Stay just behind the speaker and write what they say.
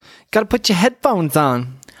Gotta put your headphones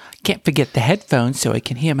on. Can't forget the headphones so I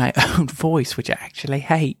can hear my own voice, which I actually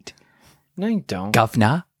hate. No, you don't.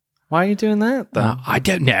 Governor? Why are you doing that, though? I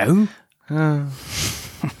don't know.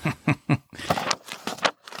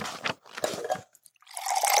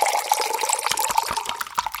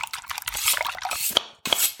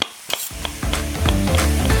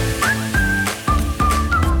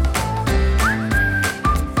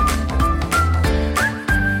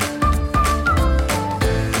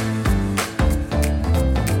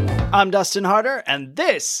 I'm Dustin Harder, and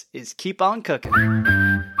this is Keep On Cooking.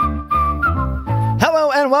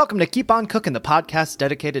 Hello and welcome to Keep On Cooking, the podcast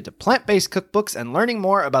dedicated to plant-based cookbooks and learning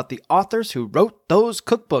more about the authors who wrote those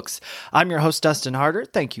cookbooks. I'm your host, Dustin Harder.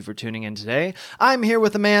 Thank you for tuning in today. I'm here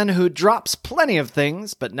with a man who drops plenty of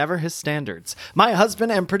things, but never his standards. My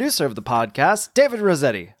husband and producer of the podcast, David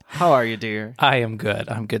Rossetti. How are you, dear? I am good.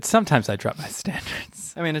 I'm good. Sometimes I drop my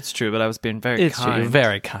standards. I mean, it's true, but I was being very It's kind. true.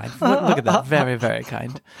 Very kind. Look at that. Very, very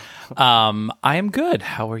kind. I am good.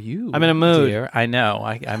 How are you? I'm in a mood. Dear? I know.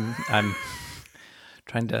 I'm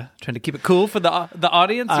trying to keep it cool for the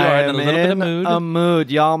audience. You are in a little bit of mood. A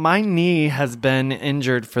mood, y'all. My knee has been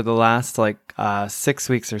injured for the last 6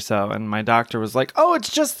 weeks or so, and my doctor was like, "Oh,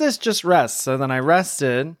 it's just this, just rest." So then I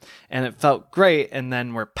rested, and it felt great. And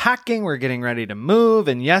then we're packing, we're getting ready to move.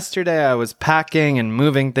 And yesterday I was packing and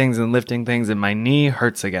moving things and lifting things, and my knee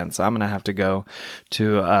hurts again. So I'm gonna have to go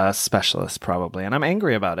to a specialist probably, and I'm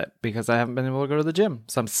angry about it because I haven't been able to go to the gym.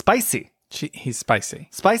 So I'm spicy. He's spicy.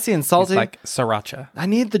 Spicy and salty. He's like sriracha. I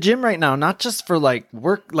need the gym right now, not just for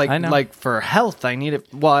work, I know. for health. I need it.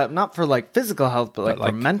 Well, not for physical health, but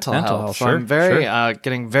for mental health. So sure, I'm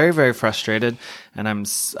getting very, very frustrated, and I'm,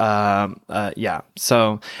 So,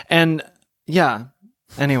 and yeah.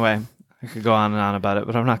 Anyway, I could go on and on about it,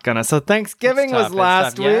 but I'm not gonna. So Thanksgiving was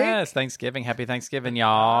last week. Yes, Thanksgiving. Happy Thanksgiving,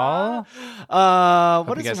 y'all.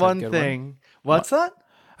 What you is guys had a one good thing? What's that?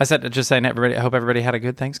 I said, just saying, everybody. I hope everybody had a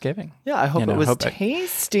good Thanksgiving. Yeah, I hope it was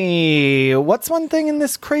tasty. What's one thing in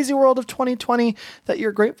this crazy world of 2020 that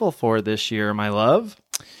you're grateful for this year, my love?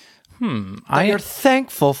 You're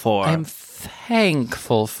thankful for. I'm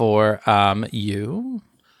thankful for you,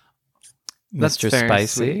 That's Mr. very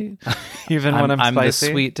Spicy. sweet. Even when I'm the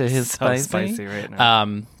spicy? sweet to his So spicy. right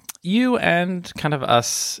now. You and kind of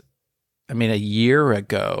us. I mean, a year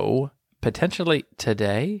ago. Potentially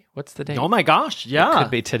today. What's the date? Oh my gosh, yeah. It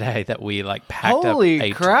could be today that we packed Holy up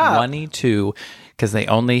a crap. 22 because they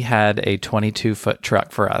only had a 22-foot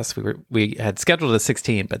truck for us. We had scheduled a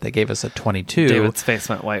 16, but they gave us a 22. David's face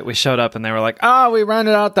went white. We showed up and they were like, we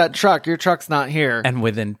rented out that truck. Your truck's not here. And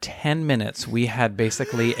within 10 minutes, we had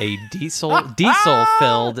basically a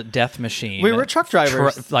diesel-filled death machine. We were truck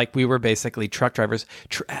drivers. We were basically truck drivers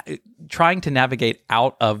trying to navigate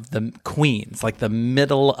out of the Queens, the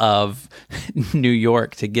middle of New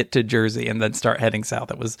York to get to Jersey and then start heading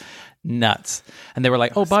south. It was nuts. And they were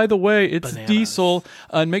like, by the way, it's diesel.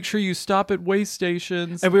 And make sure you stop at way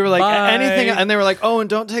stations. And we were like, Bye. anything? And they were like, and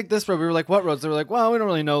don't take this road. We were like, what roads? They were like, well, we don't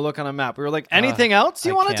really know. Look on a map. We were like, anything else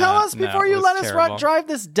you I want to tell can't. us No, before it you was let us terrible. drive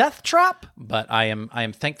this death trap? But I am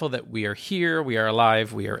thankful that we are here, we are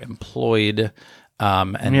alive, we are employed,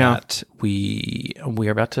 that we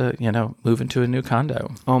are about to move into a new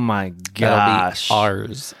condo. Oh my That'll gosh. be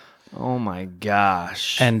ours. Oh my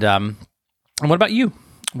gosh. And what about you?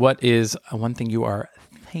 What is one thing you are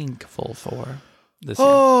thankful for this year?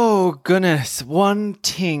 Oh goodness, one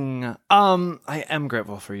thing. I am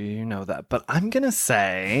grateful for you, you know that, but I'm gonna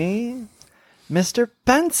say Mr.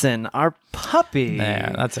 Benson, our puppy.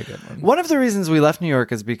 Yeah, that's a good one. One of the reasons we left New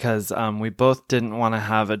York is because we both didn't want to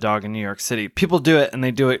have a dog in New York City. People do it and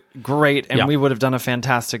they do it great, and we would have done a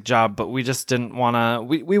fantastic job, but we just didn't want to.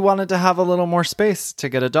 We wanted to have a little more space to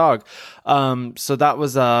get a dog. So that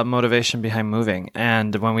was a motivation behind moving.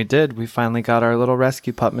 And when we did, we finally got our little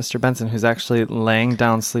rescue pup, Mr. Benson, who's actually laying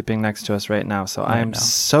down sleeping next to us right now. So I am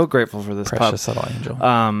so grateful for this Precious pup. little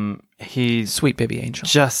angel. He's Sweet baby angel.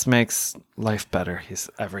 just makes life better. He's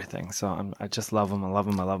everything. So I just love him. I love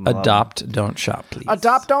him. I love him. I love him. Adopt, don't shop, please.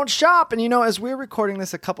 Adopt, don't shop. And as we're recording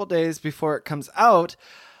this a couple days before it comes out,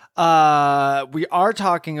 we are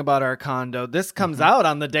talking about our condo. This comes out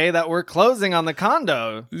on the day that we're closing on the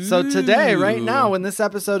condo. So today, right now, when this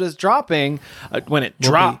episode is dropping, when it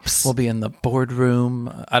drops, We'll be in the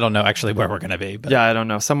boardroom. I don't know actually where we're going to be. But I don't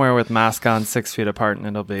know, somewhere with mask on, 6 feet apart, and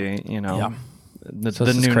it'll be, the this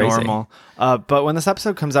is new crazy. normal. But when this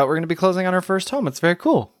episode comes out, we're going to be closing on our first home. It's very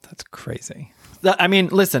cool. That's crazy. I mean,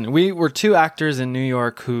 listen, we were two actors in New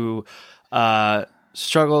York who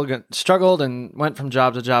struggled and went from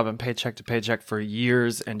job to job and paycheck to paycheck for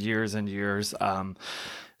years and years and years.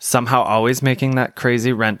 Somehow always making that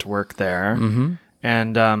crazy rent work there. Mm-hmm.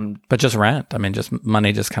 And But just rent. I mean, just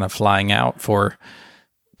money just kind of flying out for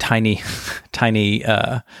tiny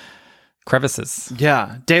crevices.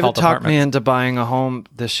 yeah, David Called talked me apartments. into buying a home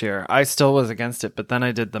this year. I still was against it, but then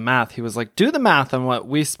I did the math. He was like, do the math on what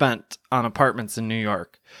we spent on apartments in New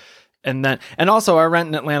York. And also our rent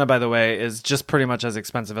in Atlanta, by the way, is just pretty much as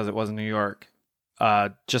expensive as it was in New York.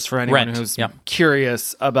 Just for anyone Rent, who's yeah.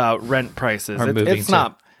 curious about rent prices. Or moving It's to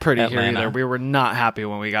not pretty Atlanta. here either. We were not happy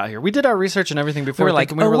when we got here. We did our research and everything before. We were like,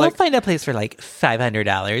 thinking- we were like, find a place for like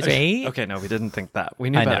 $500, right? okay, no, we didn't think that. We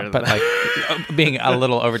knew I better know, than but that. like being a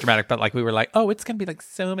little overdramatic, but like we were like, oh, it's gonna be like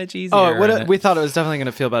so much easier. Oh, and we thought it was definitely going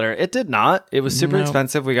to feel better. It did not. It was super No.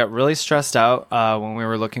 expensive. We got really stressed out when we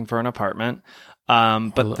were looking for an apartment.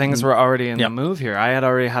 But things were already in the move here. I had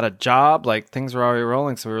already had a job. Like things were already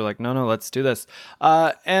rolling. So we were like, no, let's do this.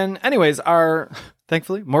 And anyways,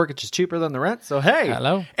 thankfully, mortgage is cheaper than the rent. So, hey.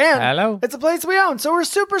 Hello. And Hello. it's a place we own. So we're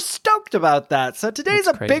super stoked about that. So today's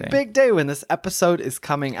That's a crazy. big day when this episode is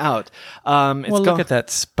coming out. well, look at that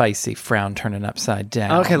spicy frown turning upside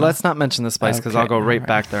down. Okay, let's not mention the spice because I'll go Okay, right all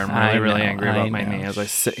back there. I'm really angry I about my know. knee as I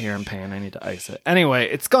sit here in pain. I need to ice it. Anyway,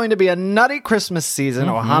 it's going to be a nutty Christmas season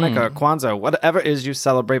or Hanukkah or Kwanzaa, whatever it is you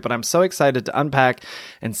celebrate. But I'm so excited to unpack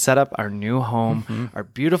and set up our new home, our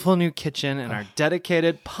beautiful new kitchen, and our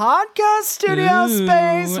dedicated podcast studio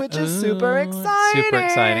space, which is super exciting. Super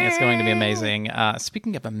exciting. It's going to be amazing.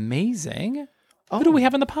 Speaking of amazing, who do we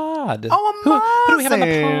have in the pod? Oh, Who do we have in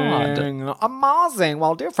the pod? Amazing.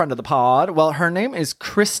 Well, dear friend of the pod. Well, her name is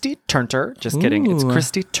Christy Turner. Just kidding. It's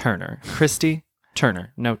Christy Turner. Christy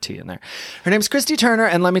Turner. No T in there. Her name's Christy Turner,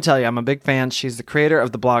 and let me tell you, I'm a big fan. She's the creator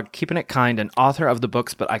of the blog Keeping It Kind and author of the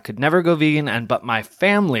books But I Could Never Go Vegan But My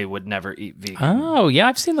Family Would Never Eat Vegan. Oh, yeah,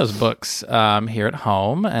 I've seen those books here at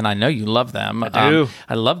home, and I know you love them. I do.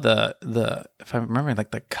 I love the if I remember,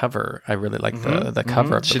 like the cover. I really like the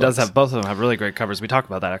cover of the She does books. have, both of them have really great covers. We talk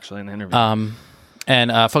about that actually in the interview.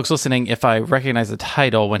 And folks listening, if I recognize the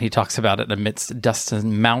title when he talks about it amidst dust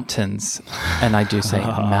and mountains, and I do say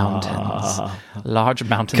mountains, large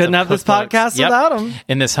mountains. Couldn't of have this cookbooks. podcast without 'em.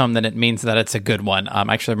 In this home, then it means that it's a good one. I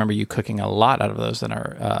actually remember you cooking a lot out of those in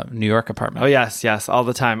our New York apartment. Oh, yes, all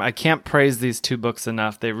the time. I can't praise these two books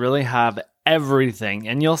enough. They really have everything.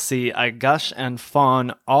 And you'll see I gush and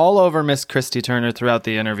fawn all over Miss Christy Turner throughout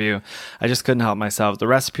the interview. I just couldn't help myself. The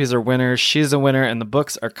recipes are winners. She's a winner. And the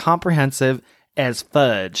books are comprehensive as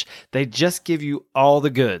fudge. They just give you all the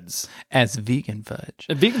goods. As vegan fudge.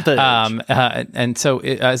 Vegan fudge. And so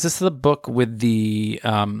is this the book with the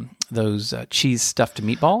those cheese stuffed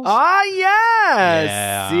meatballs? Ah, yes.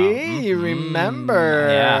 Yeah. See, you remember.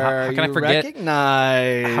 Yeah. How can I You forget?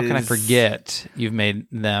 Recognize. How can I forget? You've made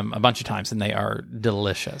them a bunch of times, and they are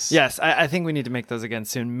delicious. Yes, I think we need to make those again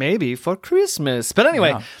soon, maybe for Christmas. But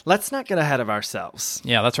anyway, let's not get ahead of ourselves.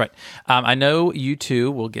 Yeah, that's right. I know you two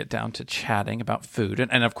will get down to chatting about food.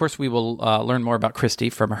 And of course, we will learn more about Christy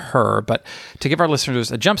from her. But to give our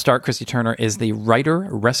listeners a jump start, Christy Turner is the writer,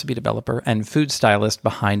 recipe developer, and food stylist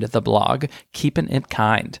behind the blog Keeping It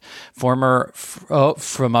Kind. Former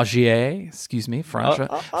fromagier,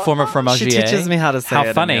 former fromagier. She teaches me how to say how it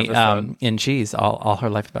in funny, the episode. in cheese, all her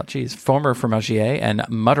life about cheese. Former fromagier and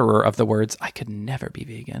mutterer of the words, I could never be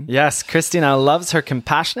vegan. Yes, Christy now loves her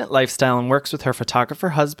compassionate lifestyle and works with her photographer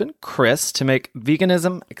husband, Chris, to make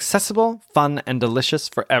veganism accessible, fun, and delicious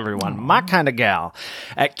for everyone. My kind of gal.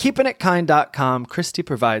 At keepingitkind.com, Christy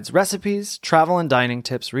provides recipes, travel and dining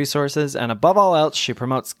tips, resources, and above all else, she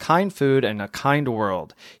promotes kind food and a kind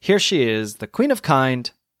world. Here she is, the Queen of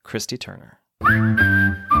Kind, Christy Turner.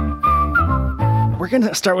 We're going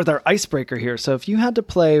to start with our icebreaker here. So if you had to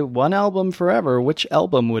play one album forever, which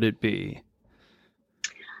album would it be?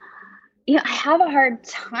 I have a hard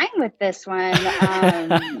time with this one.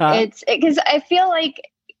 It's because I feel like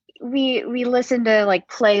we listen to like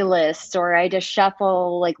playlists, or I just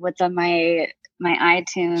shuffle like what's on my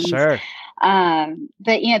iTunes. Sure.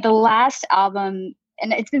 But the last album,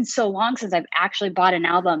 and it's been so long since I've actually bought an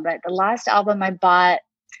album, but the last album I bought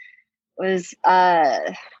was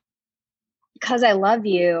Because I Love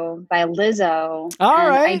You by Lizzo. All and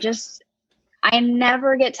right. I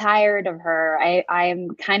never get tired of her. I'm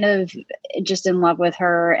kind of just in love with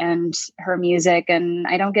her and her music, and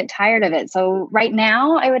I don't get tired of it. So right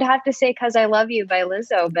now I would have to say Cause I Love You by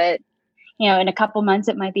Lizzo, but in a couple months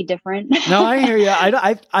it might be different. No, I hear you.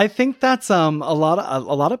 I think that's a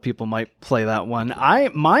lot of people might play that one.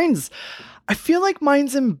 I feel like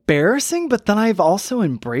mine's embarrassing, but then I've also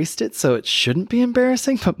embraced it, so it shouldn't be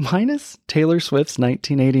embarrassing. But mine is Taylor Swift's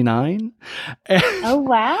 1989. Oh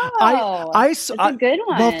wow, that's a good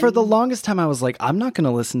one. Well, for the longest time, I was like, I'm not going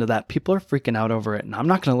to listen to that. People are freaking out over it, and I'm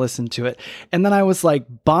not going to listen to it. And then I was like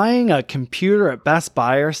buying a computer at Best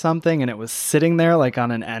Buy or something, and it was sitting there like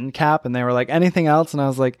on an end cap, and they were like, anything else? And I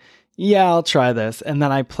was like, yeah, I'll try this. And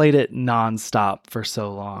then I played it nonstop for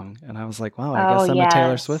so long, and I was like, wow, I guess I'm a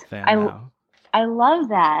Taylor Swift fan now. I love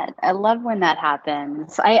that. I love when that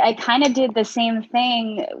happens. I kind of did the same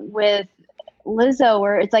thing with Lizzo,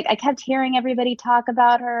 where it's like I kept hearing everybody talk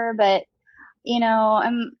about her, but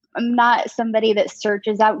I'm not somebody that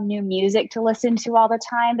searches out new music to listen to all the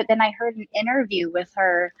time. But then I heard an interview with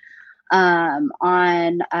her on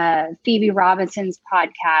Phoebe Robinson's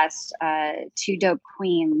podcast, Two Dope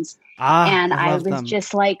Queens, and I was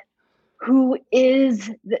just like, who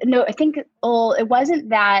is no, I think, it wasn't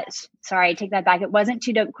that, sorry, I take that back. It wasn't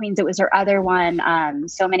Two Dope Queens. It was her other one.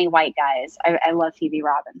 So Many White Guys. I love Phoebe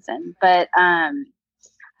Robinson, but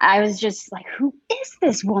I was just like, who is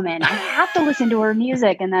this woman? I have to listen to her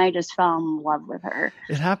music. And then I just fell in love with her.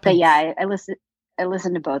 It happens. But yeah, I listened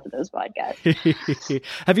to both of those podcasts.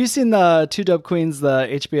 Have you seen the Two Dope Queens, the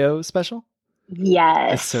HBO special?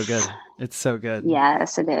 Yes. It's so good. It's so good.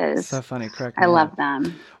 Yes, it is. So funny. Correct. I love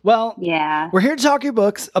them. Well, yeah. We're here to talk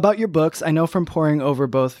about your books. I know from poring over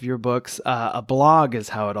both of your books, a blog is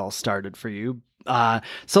how it all started for you.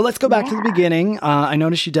 So let's go back to the beginning. I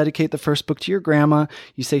noticed you dedicate the first book to your grandma.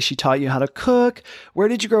 You say she taught you how to cook. Where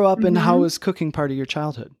did you grow up, and how was cooking part of your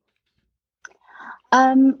childhood?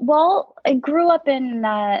 Well, I grew up in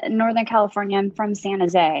Northern California. I'm from San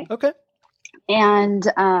Jose. Okay. And,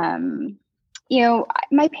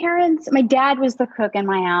 my dad was the cook in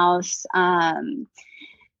my house.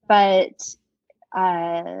 But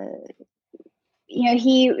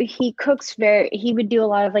he cooks he would do a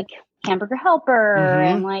lot of like Hamburger Helper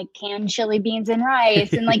and like canned chili beans and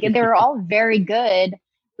rice. And like, they were all very good,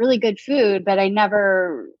 really good food, but I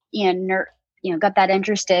never, got that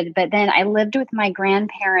interested. But then I lived with my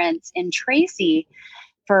grandparents in Tracy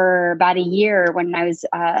for about a year when I was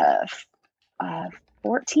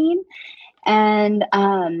 14. And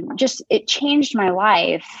just it changed my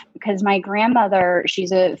life because my grandmother,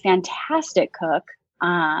 she's a fantastic cook,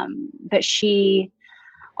 but she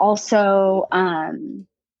also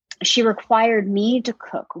she required me to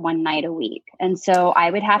cook one night a week, and so I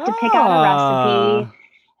would have to pick out a recipe,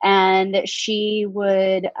 and she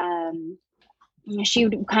would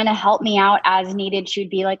kind of help me out as needed. She would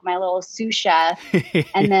be like my little sous chef.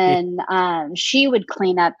 And then she would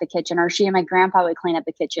clean up the kitchen, or she and my grandpa would clean up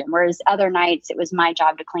the kitchen. Whereas other nights it was my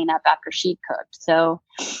job to clean up after she cooked. So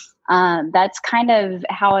that's kind of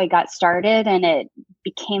how I got started. And it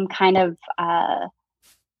became kind of,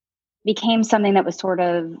 became something that was sort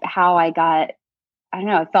of how I got, I don't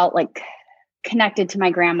know, I felt like connected to my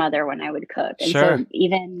grandmother when I would cook. And so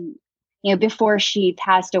even, before she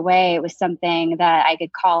passed away, it was something that I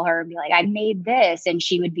could call her and be like, I made this, and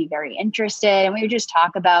she would be very interested. And we would just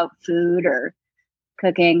talk about food or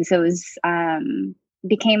cooking. So it was,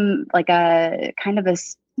 became like a kind of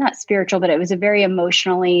not spiritual, but it was a very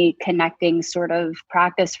emotionally connecting sort of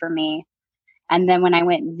practice for me. And then when I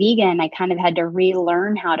went vegan, I kind of had to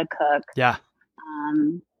relearn how to cook. Yeah.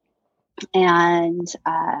 And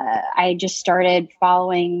I just started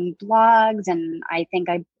following blogs, and I think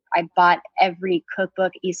I bought every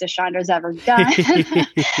cookbook Issa Chandra's ever done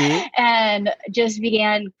and just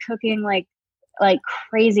began cooking like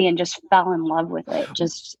crazy, and just fell in love with it.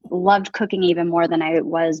 Just loved cooking even more than I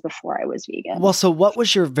was before I was vegan. Well, so what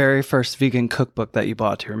was your very first vegan cookbook that you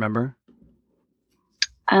bought? Do you remember?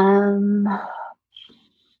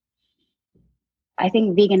 I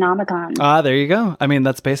think Veganomicon. There you go. I mean,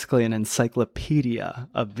 that's basically an encyclopedia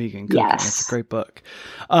of vegan cooking. Yes. It's a great book.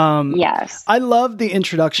 Yes. I love the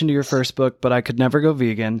introduction to your first book, But I Could Never Go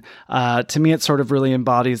Vegan. To me, it sort of really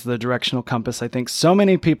embodies the directional compass. I think so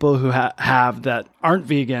many people who have that aren't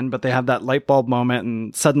vegan, but they have that light bulb moment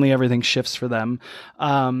and suddenly everything shifts for them.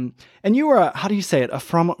 And you were, how do you say it? A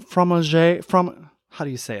fromager? How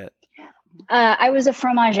do you say it? I was a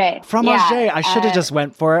fromager. Fromager. Yeah, I should have just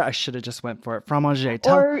went for it. Fromager.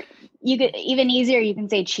 Or you could, even easier, you can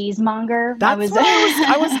say cheesemonger. That's what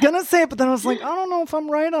I was gonna say it, but then I was like, I don't know if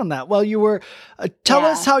I'm right on that. Well, you were. Tell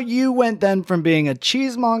us how you went then from being a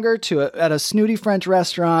cheesemonger to at a snooty French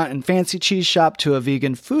restaurant and fancy cheese shop to a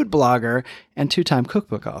vegan food blogger and 2-time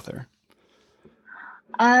cookbook author.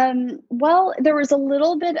 Well, there was a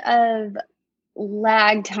little bit of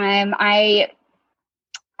lag time. I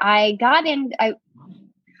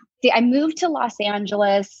moved to Los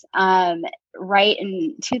Angeles right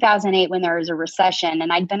in 2008 when there was a recession,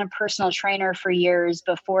 and I'd been a personal trainer for years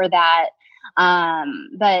before that.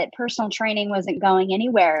 But personal training wasn't going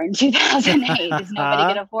anywhere in 2008 because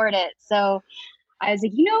nobody could afford it. So I was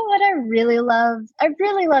like, you know what I really love? I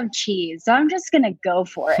really love cheese. So I'm just going to go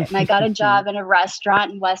for it. And I got a job in a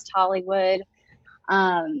restaurant in West Hollywood.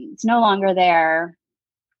 It's no longer there,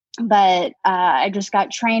 but I just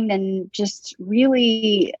got trained and just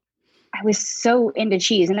really, I was so into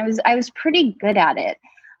cheese, and I was pretty good at it.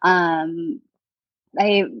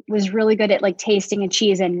 I was really good at like tasting a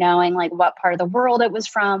cheese and knowing like what part of the world it was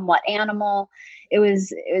from, what animal. It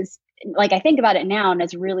was like, I think about it now and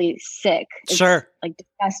it's really sick. It's Sure. like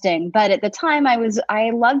disgusting. But at the time I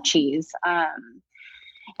loved cheese.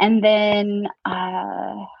 And then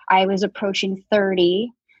I was approaching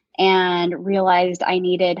 30 and realized I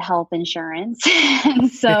needed health insurance. And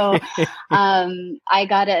so I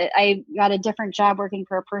got a different job working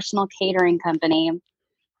for a personal catering company.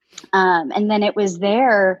 And then it was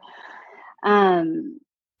there.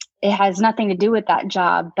 It has nothing to do with that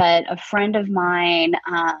job, but a friend of mine,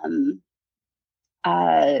 I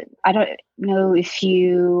don't know if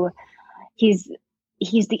he's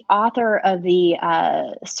the author of the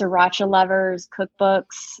Sriracha Lovers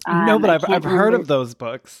cookbooks. No, but I've heard of those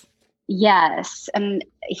books. Yes. And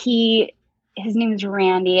his name is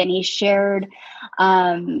Randy, and he shared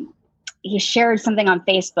something on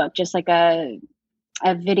Facebook, just like a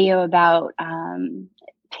video about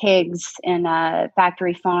pigs in a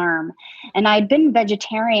factory farm. And I'd been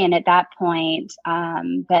vegetarian at that point,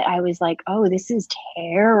 but I was like, oh, this is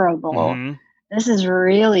terrible. Mm-hmm. This is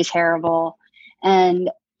really terrible. And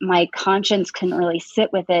my conscience couldn't really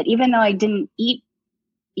sit with it. Even though I didn't eat,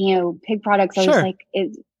 pig products, I was like,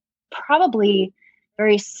 it's probably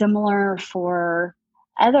very similar for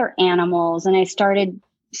other animals. And I started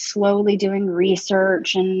slowly doing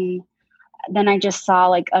research, and then I just saw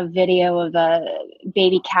like a video of a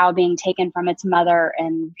baby cow being taken from its mother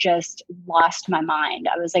and just lost my mind.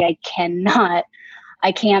 I was like, I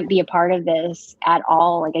can't be a part of this at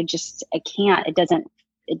all. Like, I can't, it just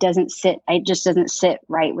doesn't sit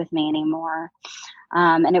right with me anymore.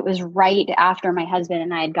 And it was right after my husband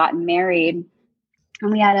and I had gotten married,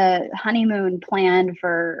 and we had a honeymoon planned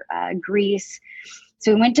for Greece.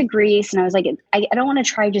 So we went to Greece, and I was like, I don't want to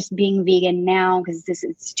try just being vegan now because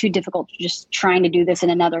it's too difficult just trying to do this in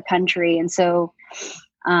another country. And so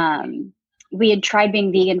we had tried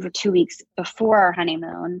being vegan for 2 weeks before our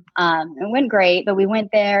honeymoon. It went great, but we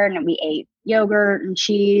went there and we ate yogurt and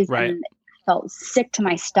cheese, right, and felt sick to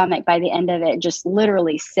my stomach by the end of it, just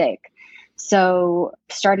literally sick. So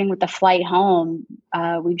starting with the flight home,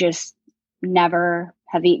 we just never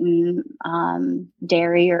have eaten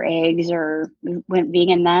dairy or eggs, or we went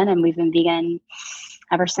vegan then, and we've been vegan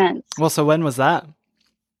ever since. Well, so when was that?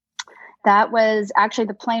 That was actually,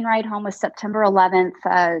 the plane ride home was September 11th,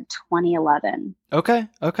 2011. Okay.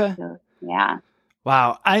 So, yeah.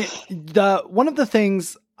 Wow. One of the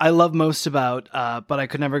things I love most about But I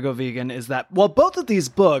Could Never Go Vegan is that, well, both of these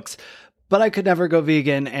books, But I Could Never Go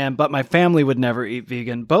Vegan But My Family Would Never Eat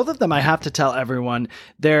Vegan, both of them, I have to tell everyone,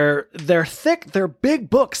 they're thick, they're big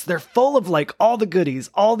books, they're full of like all the goodies,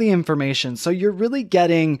 all the information. So you're really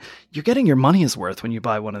getting your money's worth when you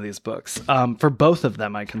buy one of these books. For both of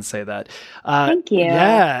them, I can say that. Thank you.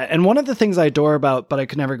 Yeah. And one of the things I adore about But I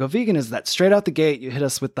Could Never Go Vegan is that straight out the gate, you hit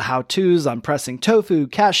us with the how-tos on pressing tofu,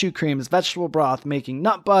 cashew creams, vegetable broth, making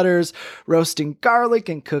nut butters, roasting garlic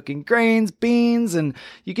and cooking grains, beans, and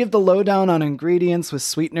you give the lowdown on ingredients with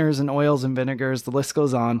sweeteners and oils and vinegars. The list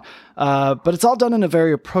goes on. But it's all done in a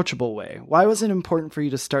very approachable way. Why was it important for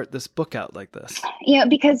you to start this book out like this? Yeah,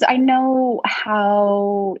 because I know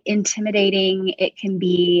how intimidating it can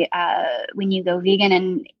be when you go vegan.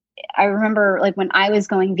 And I remember like when I was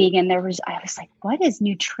going vegan, I was like, what is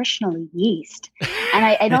nutritional yeast? And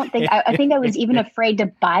I don't think, I think I was even afraid to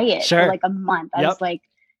buy it for like a month. I was like,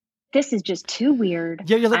 this is just too weird.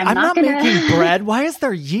 Yeah, you're like, I'm not making bread. Why is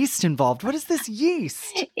there yeast involved? What is this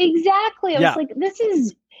yeast? Exactly. I was like, this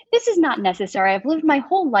is not necessary. I've lived my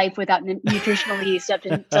whole life without nutritional yeast up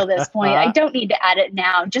until this point. I don't need to add it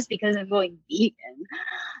now just because I'm going vegan.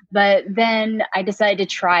 But then I decided to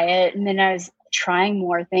try it, and then I was trying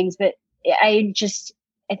more things. But I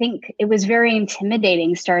think it was very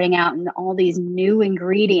intimidating starting out in all these new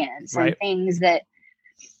ingredients and things that,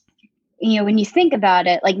 when you think about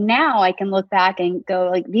it, like now I can look back and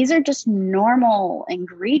go like, these are just normal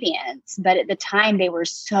ingredients. But at the time they were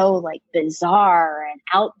so like bizarre and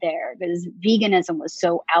out there because veganism was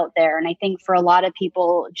so out there. And I think for a lot of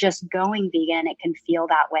people just going vegan, it can feel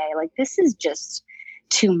that way. Like, this is just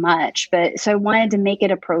too much. But so I wanted to make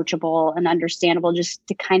it approachable and understandable, just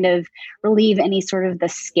to kind of relieve any sort of the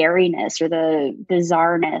scariness or the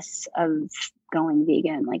bizarreness of going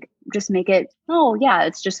vegan. Like, just make it, oh yeah,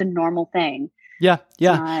 it's just a normal thing. Yeah.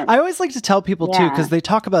 Yeah. Not- I always like to tell people too, Yeah. because they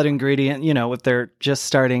talk about ingredient, you know, if they're just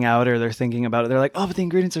starting out or they're thinking about it, they're like, oh, but the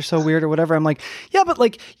ingredients are so weird or whatever. I'm like, yeah, but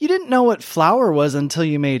like, you didn't know what flour was until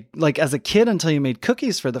you made, like, as a kid, until you made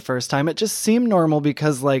cookies for the first time. It just seemed normal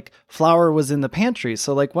because like flour was in the pantry.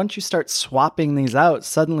 So like, once you start swapping these out,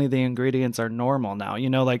 suddenly the ingredients are normal now. You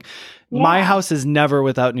know, like my Yeah. house is never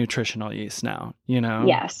without nutritional yeast now, you know?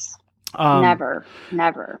 Yes. Never.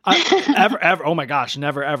 Ever. Oh my gosh,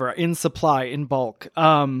 never, ever in supply, in bulk.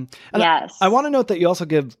 And Yes. I want to note that you also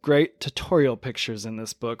give great tutorial pictures in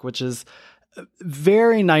this book, which is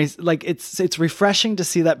very nice. Like it's refreshing to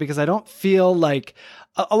see that, because I don't feel like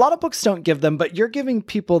a lot of books don't give them, but you're giving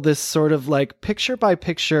people this sort of like picture by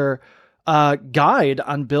picture guide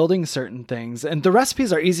on building certain things. And the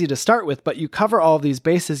recipes are easy to start with, but you cover all of these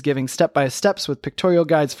bases, giving step-by-steps with pictorial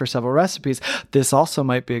guides for several recipes. This also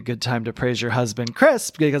might be a good time to praise your husband,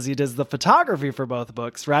 Chris, because he does the photography for both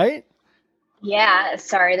books, right? Yeah.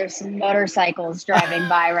 Sorry, there's some motorcycles driving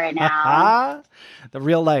by right now. The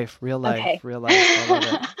real life. Okay. I love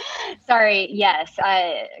it. Sorry. Yes.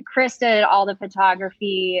 Chris did all the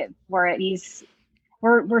photography for it.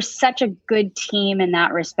 We're such a good team in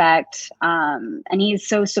that respect. And he's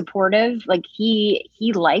so supportive. Like he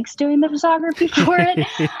likes doing the photography for it.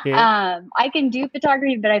 I can do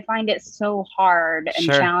photography, but I find it so hard and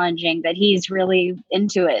Sure. challenging that he's really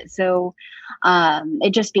into it. So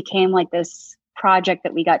it just became like this project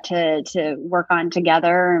that we got to work on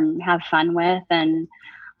together and have fun with. And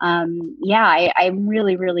I'm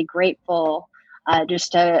really, really grateful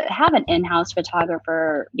just to have an in-house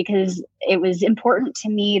photographer, because it was important to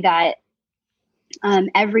me that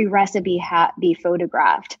every recipe be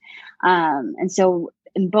photographed. And so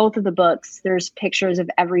in both of the books, there's pictures of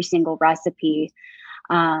every single recipe.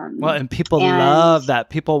 Well, and people love that.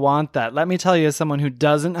 People want that. Let me tell you, as someone who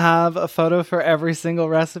doesn't have a photo for every single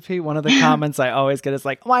recipe, one of the comments I always get is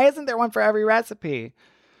like, why isn't there one for every recipe?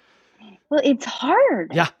 Well, it's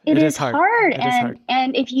hard. Yeah, it is hard. hard. It is And hard.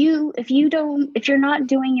 and if you're not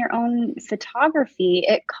doing your own photography,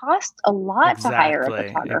 it costs a lot to hire a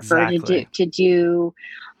photographer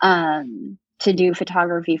to do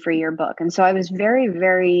photography for your book. And so I'm very,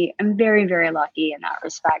 very lucky in that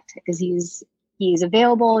respect, because he's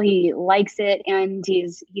available, he likes it, and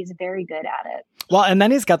he's very good at it. Well, and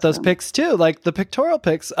then he's got those pics too, like the pictorial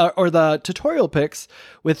pics or the tutorial pics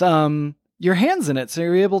with your hands in it. So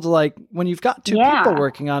you're able to, like, when you've got two people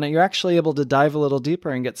working on it, you're actually able to dive a little deeper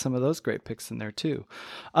and get some of those great pics in there too.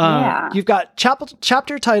 You've got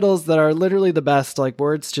chapter titles that are literally the best, like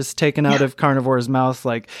words just taken out of carnivore's mouth,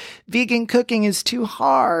 like vegan cooking is too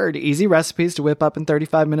hard, easy recipes to whip up in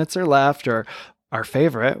 35 minutes or left, or our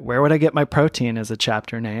favorite, where would I get my protein, is a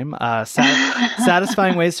chapter name.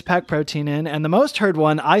 Satisfying ways to pack protein in. And the most heard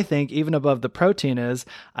one, I think, even above the protein, is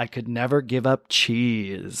I could never give up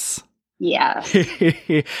cheese. Yeah.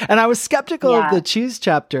 And I was skeptical of the cheese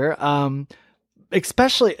chapter.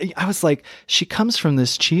 Especially, I was like, she comes from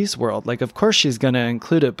this cheese world. Like, of course she's going to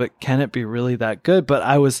include it, but can it be really that good? But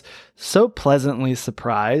I was so pleasantly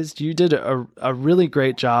surprised. You did a really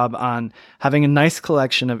great job on having a nice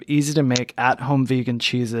collection of easy to make at-home vegan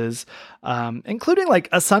cheeses, including like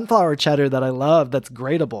a sunflower cheddar that I love that's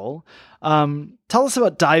grateable. Tell us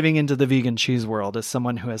about diving into the vegan cheese world as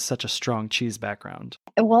someone who has such a strong cheese background.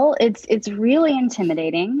 Well, it's really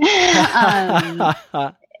intimidating.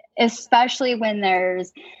 Especially when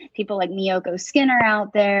there's people like Miyoko Skinner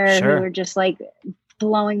out there who are just like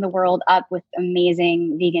blowing the world up with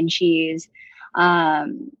amazing vegan cheese.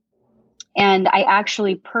 And I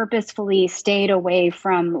actually purposefully stayed away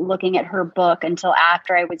from looking at her book until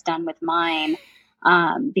after I was done with mine,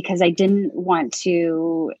 because I didn't want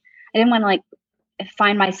to like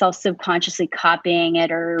find myself subconsciously copying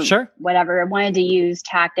it or whatever. I wanted to use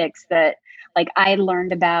tactics that like I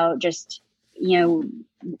learned about just,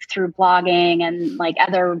 through blogging and like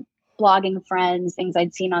other blogging friends, things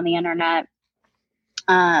I'd seen on the internet,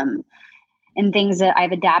 and things that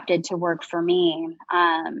I've adapted to work for me.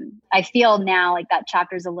 I feel now like that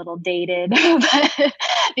chapter is a little dated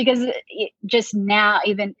because it just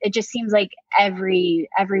seems like every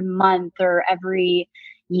month or every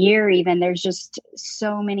year, even, there's just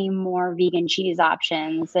so many more vegan cheese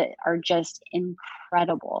options that are just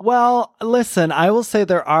incredible. Well, listen, I will say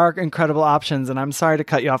there are incredible options, and I'm sorry to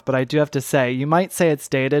cut you off, but I do have to say, you might say it's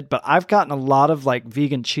dated, but I've gotten a lot of like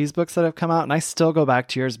vegan cheese books that have come out, and I still go back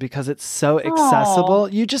to yours because it's so accessible.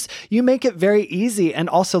 You make it very easy and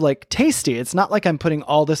also like tasty. It's not like I'm putting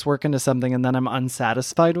all this work into something and then I'm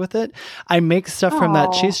unsatisfied with it. I make stuff from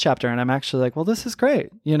that cheese chapter, and I'm actually like, well, this is great,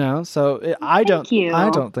 you know? So I don't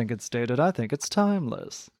think it's dated. I think it's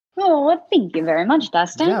timeless. Oh, well, thank you very much,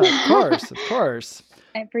 Dustin. Yeah, of course, of course.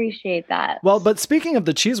 I appreciate that. Well, but speaking of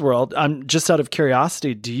the cheese world, just out of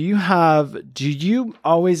curiosity, do you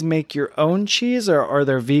always make your own cheese, or are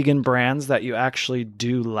there vegan brands that you actually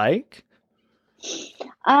do like?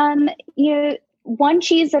 One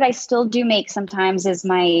cheese that I still do make sometimes is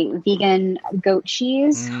my vegan goat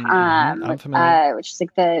cheese, I'm familiar. which is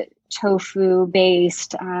like the tofu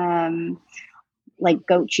based, like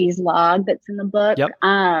goat cheese log that's in the book. Yep.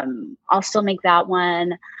 I'll still make that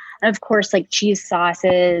one. And of course, like cheese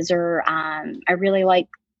sauces, or I really like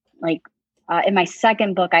in my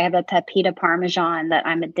second book, I have a pepita parmesan that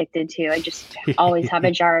I'm addicted to. I just always have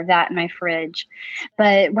a jar of that in my fridge.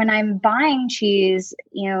 But when I'm buying cheese,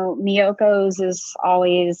 Miyoko's is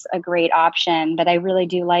always a great option. But I really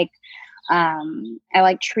do like, I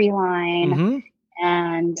like Treeline,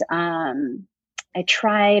 and I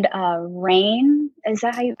tried Reine. Is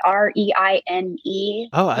that how you Reine?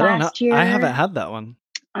 Oh, I don't know. Year. I haven't had that one.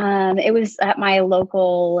 It was at my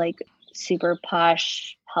local like super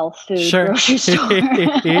posh health food grocery store.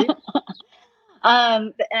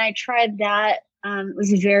 And I tried that. It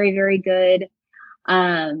was very, very good.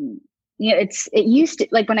 It used to,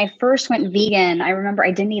 like when I first went vegan, I remember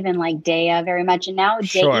I didn't even like Daiya very much, and now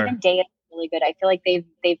even Daiya is really good. I feel like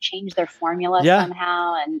they've changed their formula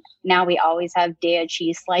somehow, and now we always have Daiya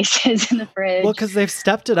cheese slices in the fridge. Well, because they've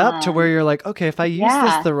stepped it up to where you're like, okay, if I use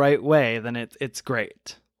this the right way, then it's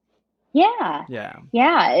great. Yeah.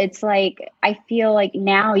 It's like, I feel like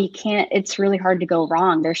now it's really hard to go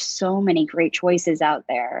wrong. There's so many great choices out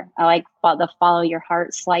there. I like the follow your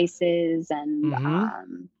heart slices and,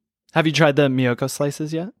 Have you tried the Miyoko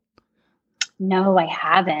slices yet? No, I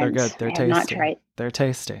haven't. They're good. They're tasty. Not tried. They're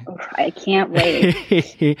tasty. Oof, I can't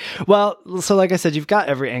wait. Well, so like I said, you've got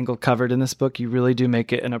every angle covered in this book. You really do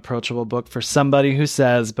make it an approachable book for somebody who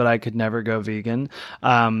says, but I could never go vegan.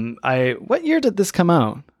 What year did this come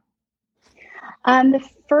out? The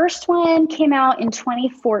first one came out in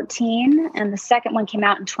 2014 and the second one came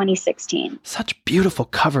out in 2016. Such beautiful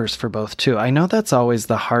covers for both too. I know that's always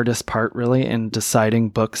the hardest part really in deciding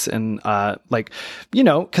books, and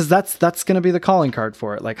because that's going to be the calling card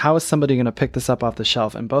for it. Like, how is somebody going to pick this up off the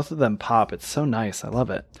shelf? And both of them pop. It's so nice. I love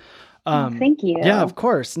it. Thank you. Yeah, of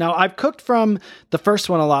course. Now, I've cooked from the first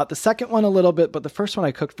one a lot, the second one a little bit, but the first one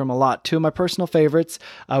I cooked from a lot. Two of my personal favorites.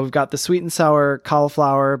 We've got the sweet and sour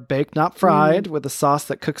cauliflower, baked, not fried, with a sauce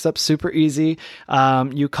that cooks up super easy.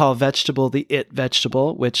 You call vegetable the it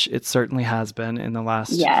vegetable, which it certainly has been in the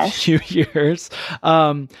last few years.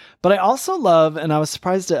 But I also love, and I was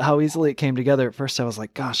surprised at how easily it came together. At first, I was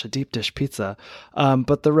like, gosh, a deep dish pizza.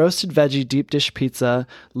 But the roasted veggie deep dish pizza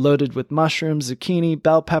loaded with mushrooms, zucchini,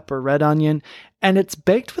 bell pepper, red onion, and it's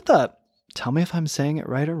baked with tell me if I'm saying it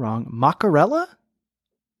right or wrong, mozzarella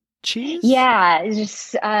cheese? Yeah, it's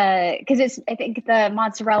just because I think the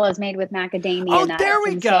mozzarella is made with macadamia nuts. Oh, there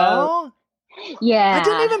we go. Yeah. I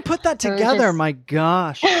didn't even put that together. My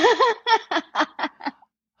gosh.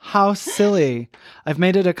 How silly. I've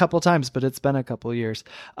made it a couple times, but it's been a couple years.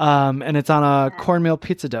 And it's on a cornmeal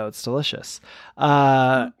pizza dough. It's delicious.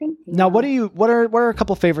 Thank you. Now, what are a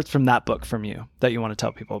couple favorites from that book from you that you want to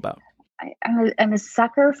tell people about? I'm a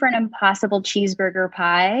sucker for an Impossible cheeseburger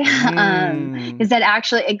pie. Because that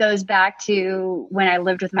actually, it goes back to when I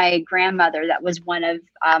lived with my grandmother. That was one of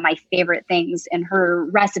my favorite things in her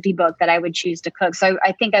recipe book that I would choose to cook. So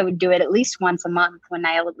I think I would do it at least once a month when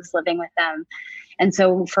I was living with them. And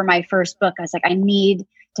so for my first book, I was like, I need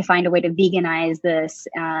to find a way to veganize this.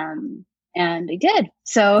 And I did.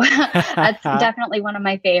 So that's definitely one of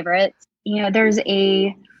my favorites. There's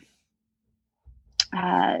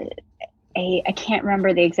I can't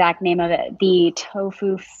remember the exact name of it, the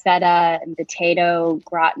tofu feta and potato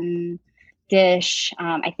gratin dish.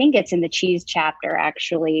 I think it's in the cheese chapter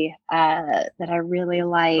actually, that I really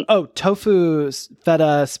like. Oh, tofu,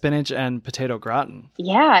 feta, spinach, and potato gratin.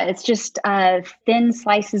 Yeah, it's just thin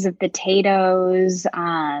slices of potatoes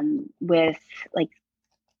with like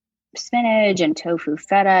spinach and tofu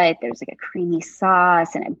feta. There's like a creamy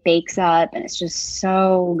sauce and it bakes up and it's just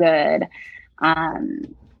so good.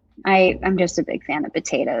 I'm just a big fan of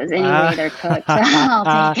potatoes. Any way they're cooked,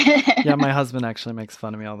 I'll take it. Yeah, my husband actually makes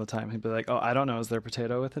fun of me all the time. He'd be like, "Oh, I don't know, is there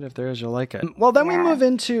potato with it? If there is, you'll like it." Well, then we move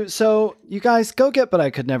into, so you guys go get But I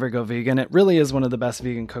Could Never Go Vegan. It really is one of the best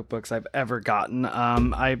vegan cookbooks I've ever gotten.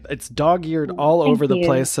 It's dog-eared all over the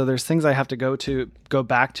place, so there's things I have to go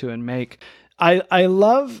back to and make. I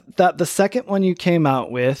love that the second one you came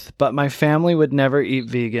out with, But My Family Would Never Eat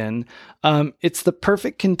Vegan. It's the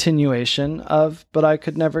perfect continuation of But I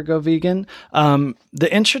Could Never Go Vegan. The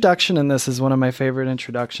introduction in this is one of my favorite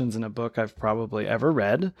introductions in a book I've probably ever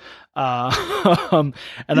read. And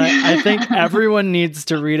I think everyone needs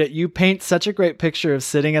to read it. You paint such a great picture of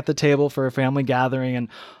sitting at the table for a family gathering and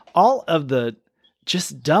all of the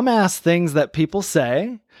just dumbass things that people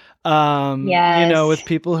say. With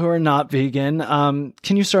people who are not vegan.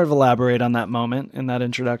 Can you sort of elaborate on that moment in that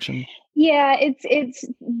introduction? Yeah, it's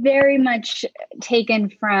very much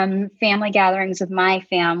taken from family gatherings with my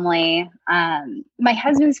family. My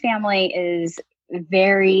husband's family is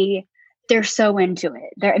they're so into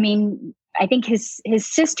it. I think his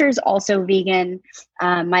sister's also vegan.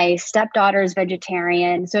 My stepdaughter is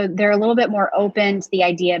vegetarian. So they're a little bit more open to the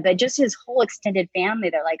idea, but just his whole extended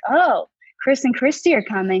family, they're like, oh, Chris and Christy are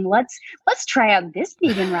coming. Let's try out this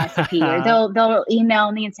vegan recipe. Or they'll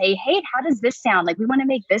email me and say, hey, how does this sound? Like, we want to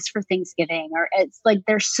make this for Thanksgiving. Or it's like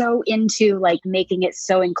they're so into like making it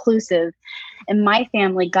so inclusive. And my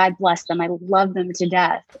family, God bless them, I love them to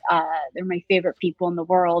death. They're my favorite people in the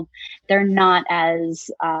world. They're not as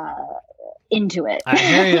into it. I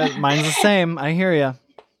hear you. Mine's the same. I hear you.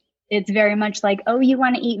 It's very much like, oh, you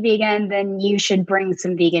want to eat vegan? Then you should bring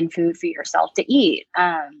some vegan food for yourself to eat.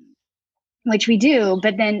 Which we do,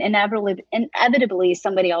 but then inevitably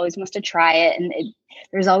somebody always wants to try it, and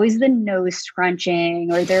there's always the nose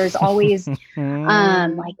scrunching, or there's always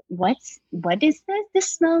like, what is this?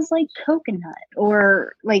 This smells like coconut,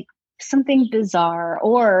 or like something bizarre.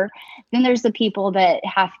 Or then there's the people that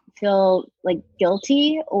feel like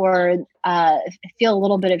guilty or feel a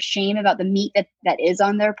little bit of shame about the meat that is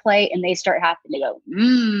on their plate, and they start having to go,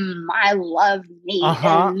 I love meat.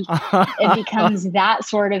 And it becomes that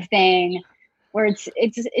sort of thing where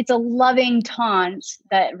it's a loving taunt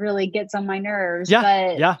that really gets on my nerves.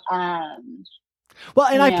 Well,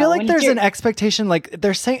 and I feel like there's an expectation, like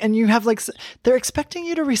they're saying, and you have like, they're expecting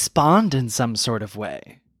you to respond in some sort of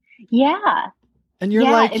way. Yeah. And you're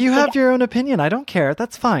like, you have your own opinion. I don't care.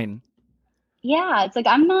 That's fine. Yeah. It's like,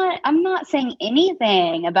 I'm not saying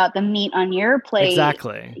anything about the meat on your plate.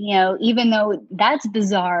 Exactly. Even though that's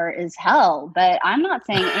bizarre as hell, but I'm not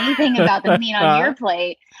saying anything about the meat on your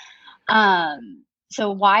plate.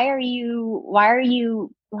 So why are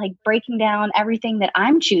you like breaking down everything that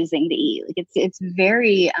I'm choosing to eat? Like it's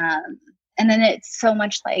very, and then it's so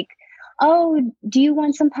much like, oh, do you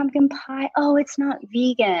want some pumpkin pie? Oh, it's not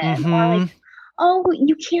vegan. Or like, oh,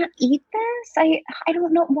 you can't eat this? I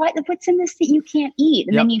don't know what's in this that you can't eat.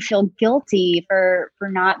 And then you feel guilty for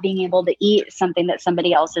not being able to eat something that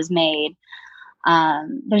somebody else has made.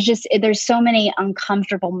 There's so many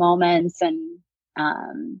uncomfortable moments, and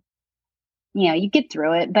you get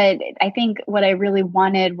through it. But I think what I really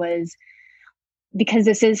wanted was, because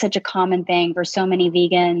this is such a common thing for so many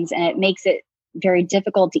vegans, and it makes it very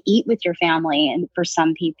difficult to eat with your family. And for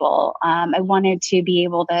some people, I wanted to be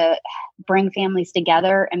able to bring families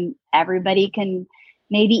together, and everybody can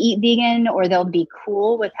maybe eat vegan, or they'll be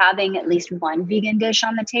cool with having at least one vegan dish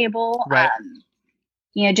on the table. Right.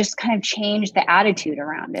 Just kind of change the attitude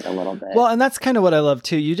around it a little bit. Well, and that's kind of what I love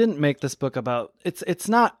too. You didn't make this book about, it's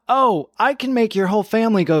not, oh, I can make your whole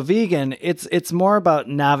family go vegan. It's more about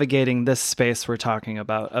navigating this space we're talking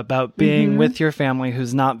about being with your family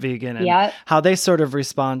who's not vegan, and how they sort of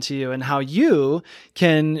respond to you, and how you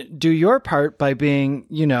can do your part by being,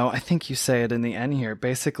 I think you say it in the end here,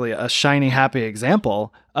 basically a shiny, happy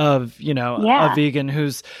example of, a vegan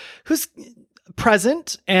who's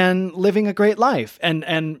present and living a great life,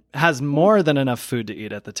 and has more than enough food to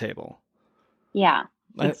eat at the table. Yeah,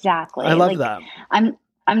 exactly. I love that. I'm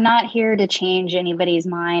not here to change anybody's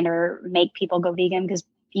mind or make people go vegan, because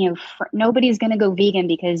nobody's going to go vegan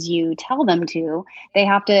because you tell them to. They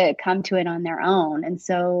have to come to it on their own. And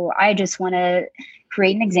so I just want to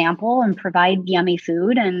create an example and provide yummy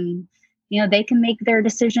food, and they can make their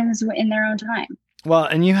decisions in their own time. Well,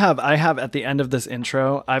 and I have at the end of this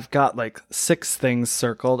intro, I've got like 6 things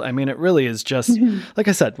circled. I mean, it really is just, like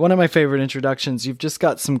I said, one of my favorite introductions. You've just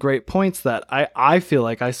got some great points that I feel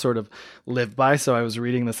like I sort of live by. So I was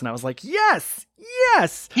reading this and I was like, yes,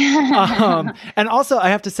 Yes. And also, I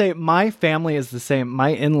have to say, my family is the same. My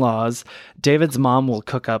in-laws, David's mom will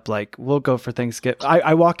cook up, like, we'll go for Thanksgiving.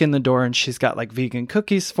 I walk in the door and she's got like vegan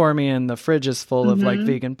cookies for me, and the fridge is full of like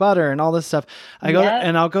vegan butter and all this stuff.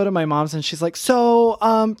 I'll go to my mom's and she's like, so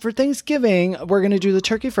for Thanksgiving, we're going to do the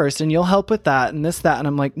turkey first and you'll help with that and this, that. And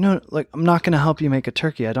I'm like, no, like, I'm not going to help you make a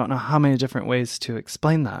turkey. I don't know how many different ways to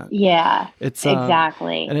explain that. Yeah, it's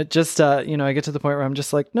exactly. And it just, I get to the point where I'm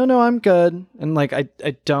just like, no, I'm good. And like, I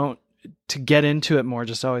don't, to get into it more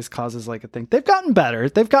just always causes like a thing. They've gotten better,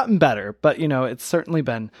 but it's certainly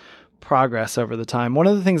been progress over the time. One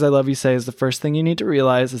of the things I love you say is the first thing you need to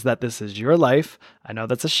realize is that this is your life. I know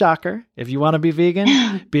that's a shocker. If you want to be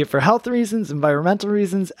vegan, be it for health reasons, environmental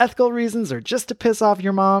reasons, ethical reasons, or just to piss off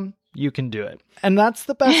your mom, you can do it. And that's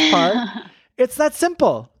the best part. It's that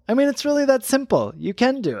simple. I mean, it's really that simple. You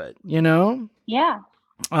can do it, Yeah.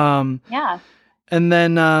 Yeah. And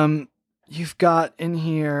then, you've got in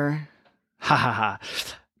here,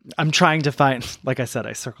 I'm trying to find, like I said,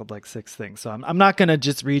 I circled like 6 things. So I'm not going to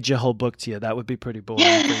just read your whole book to you. That would be pretty boring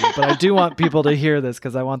for you. But I do want people to hear this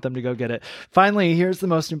because I want them to go get it. Finally, here's the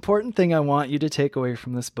most important thing I want you to take away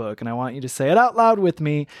from this book. And I want you to say it out loud with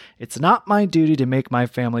me. It's not my duty to make my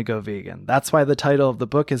family go vegan. That's why the title of the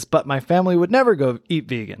book is But My Family Would Never Go Eat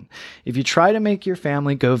Vegan. If you try to make your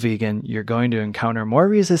family go vegan, you're going to encounter more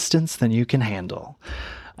resistance than you can handle.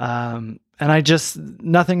 And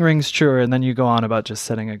nothing rings truer. And then you go on about just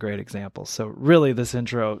setting a great example. So really this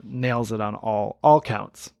intro nails it on all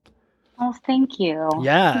counts. Oh, thank you.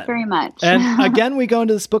 Yeah. Thank you very much. And again, we go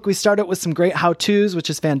into this book. We start out with some great how-tos,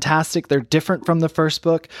 which is fantastic. They're different from the first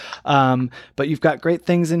book. But you've got great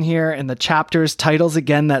things in here. And the chapters, titles,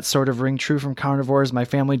 again, that sort of ring true from carnivores. My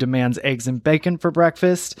family demands eggs and bacon for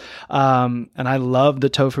breakfast. And I love the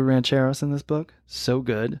tofu rancheros in this book. So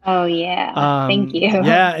good. Oh, yeah. Thank you.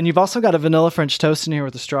 Yeah. And you've also got a vanilla French toast in here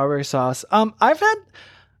with a strawberry sauce. I've had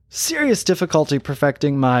serious difficulty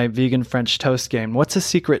perfecting my vegan French toast game. What's a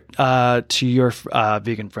secret to your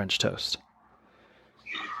vegan French toast?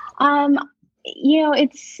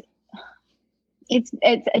 It's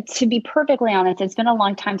to be perfectly honest, it's been a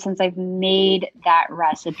long time since I've made that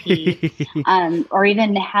recipe, or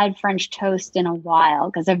even had French toast in a while,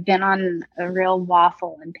 because I've been on a real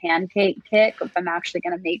waffle and pancake kick if I'm actually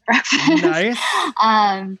going to make breakfast. Nice.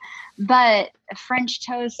 But French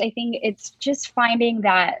toast, I think it's just finding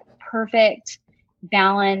that perfect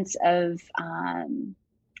balance of,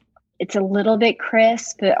 it's a little bit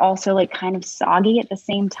crisp, but also like kind of soggy at the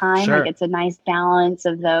same time. Sure. Like it's a nice balance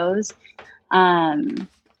of those.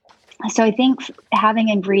 So I think having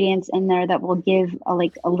ingredients in there that will give a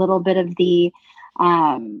little bit of the,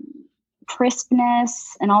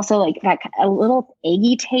 crispness and also like that a little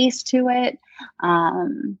eggy taste to it.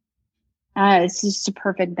 It's just a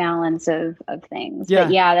perfect balance of things. Yeah.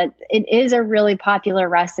 But yeah, that it is a really popular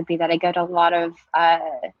recipe that I get a lot of,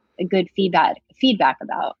 good feedback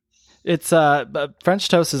about. It's French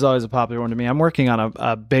toast is always a popular one to me. I'm working on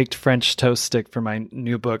a baked French toast stick for my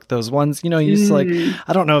new book. Those ones, you used to like,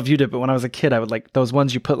 I don't know if you did, but when I was a kid, I would like those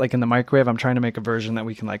ones you put like in the microwave. I'm trying to make a version that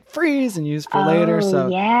we can like freeze and use for later. So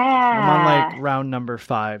yeah. I'm on like round number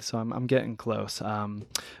 5, so I'm getting close.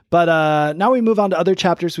 But now we move on to other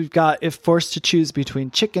chapters. We've got, if forced to choose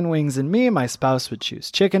between chicken wings and me, my spouse would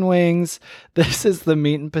choose chicken wings. This is the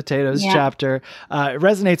meat and potatoes chapter. It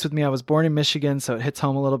resonates with me. I was born in Michigan, so it hits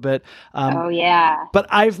home a little bit. Oh, yeah. But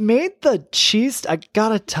I've made the cheese. I got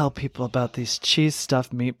to tell people about these cheese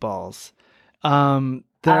stuffed meatballs.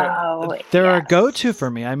 They're a go-to for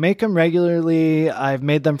me. I make them regularly. I've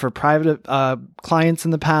made them for private clients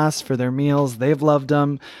in the past for their meals. They've loved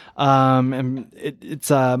them. And it's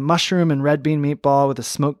a mushroom and red bean meatball with a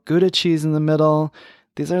smoked Gouda cheese in the middle.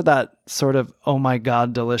 These are that sort of, oh my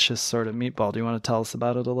God, delicious sort of meatball. Do you want to tell us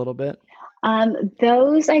about it a little bit?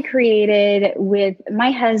 Those I created with my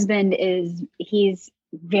husband. He's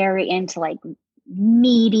very into like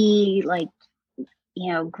meaty, like,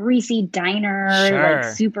 greasy diner, like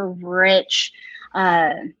super rich,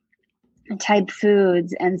 type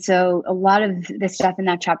foods. And so a lot of the stuff in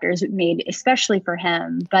that chapter is made especially for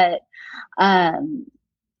him. But,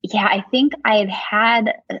 I think I've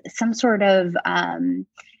had some sort of,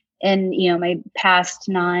 in, my past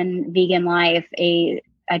non-vegan life, a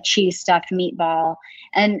cheese stuffed meatball,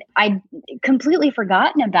 and I'd completely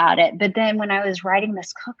forgotten about it. But then when I was writing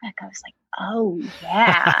this cookbook, I was like, oh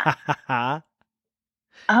yeah.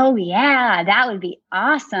 Oh yeah, that would be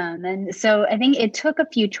awesome. And so I think it took a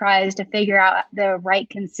few tries to figure out the right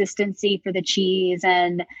consistency for the cheese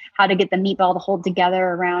and how to get the meatball to hold together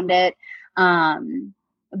around it.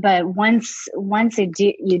 but once you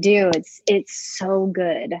do, it's so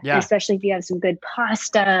good. Yeah. Especially if you have some good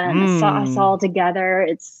pasta and the sauce all together.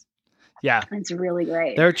 It's really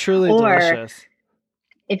great. They're truly delicious.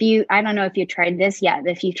 I don't know if you tried this yet,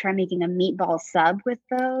 but if you try making a meatball sub with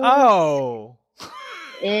those, oh,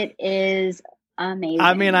 it is amazing.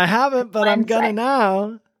 I mean, I haven't, but I'm gonna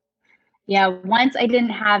now. Yeah, once I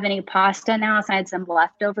didn't have any pasta now, so I had some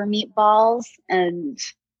leftover meatballs, and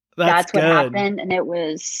that's what happened, and it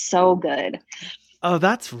was so good. Oh,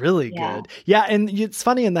 that's really good. Yeah, and it's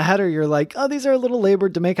funny in the header, you're like, oh, these are a little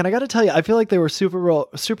labored to make. And I got to tell you, I feel like they were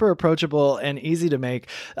super approachable and easy to make.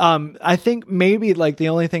 I think maybe like the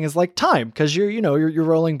only thing is like time, because you're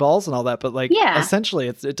rolling balls and all that. But like essentially,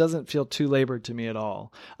 it doesn't feel too labored to me at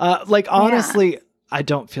all. Honestly, I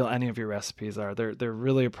don't feel any of your recipes are. They're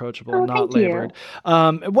really approachable, not labored.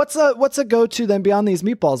 What's a go-to then beyond these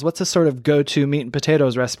meatballs? What's a sort of go-to meat and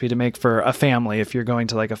potatoes recipe to make for a family if you're going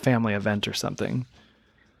to like a family event or something?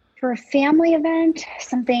 For a family event,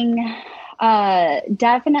 something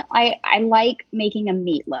definitely. I like making a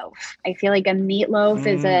meatloaf. I feel like a meatloaf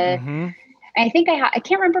is I think I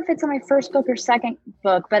can't remember if it's on my first book or second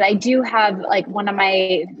book, but I do have like one of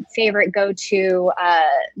my favorite go-to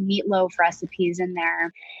meatloaf recipes in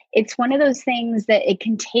there. It's one of those things that it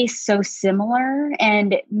can taste so similar,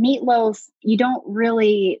 and meatloaf, you don't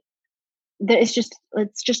really, it's just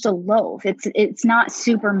a loaf. It's not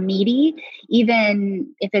super meaty,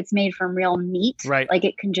 even if it's made from real meat. Right. Like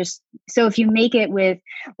it can so if you make it with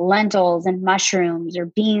lentils and mushrooms or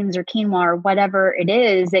beans or quinoa or whatever it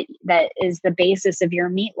is that is the basis of your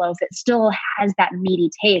meatloaf, it still has that meaty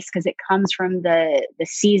taste because it comes from the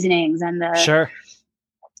seasonings and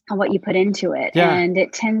what you put into it. Yeah. And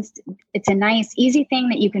it's a nice, easy thing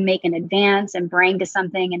that you can make in advance and bring to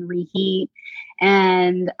something and reheat.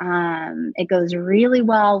 And it goes really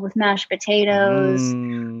well with mashed potatoes.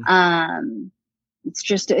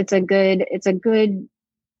 It's a good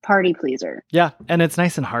party pleaser. Yeah, and it's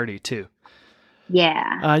nice and hearty too.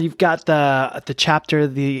 Yeah. You've got the chapter,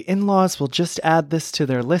 the in-laws will just add this to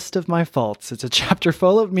their list of my faults. It's a chapter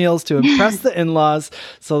full of meals to impress the in-laws,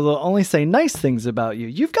 so they'll only say nice things about you.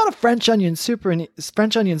 You've got a French onion soup in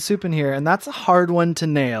here, and that's a hard one to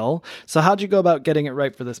nail. So how'd you go about getting it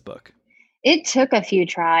right for this book? It took a few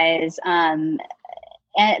tries, and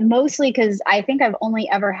mostly because I think I've only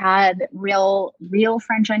ever had real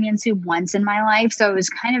French onion soup once in my life. So I was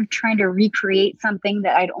kind of trying to recreate something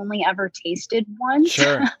that I'd only ever tasted once.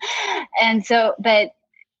 Sure. And so, but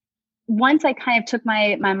once I kind of took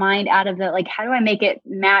my mind out of the, like, how do I make it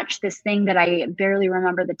match this thing that I barely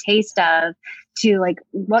remember the taste of, to like,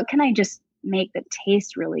 what can I just make that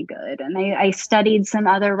taste really good? And I studied some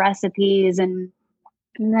other recipes and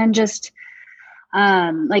then just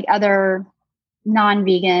like other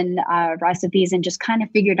non-vegan recipes, and just kind of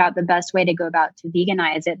figured out the best way to go about to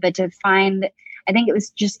veganize it. But I think it was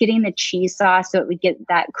just getting the cheese sauce so it would get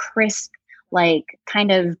that crisp, like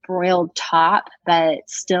kind of broiled top, but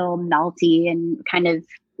still melty and kind of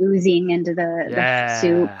oozing into the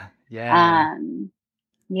soup. Yeah.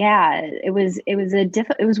 It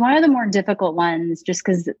was one of the more difficult ones, just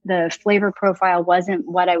because the flavor profile wasn't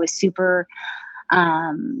what I was super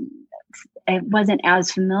I wasn't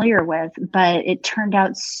as familiar with, but it turned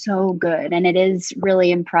out so good. And it is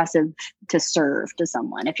really impressive to serve to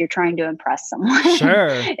someone if you're trying to impress someone. Sure.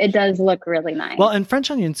 It does look really nice. Well, and French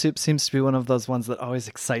onion soup seems to be one of those ones that always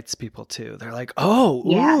excites people too. They're like, oh,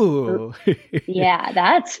 ooh. Yeah,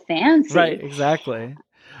 that's fancy. Right, exactly.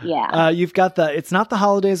 Yeah. You've got it's not the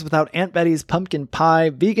holidays without Aunt Betty's pumpkin pie,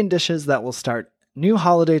 vegan dishes that will start new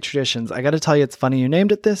holiday traditions. I got to tell you, it's funny you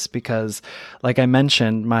named it this because, like I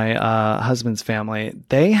mentioned, my husband's family,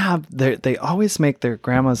 they always make their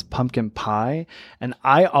grandma's pumpkin pie. And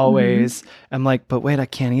I always am like, but wait, I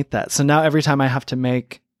can't eat that. So now every time I have to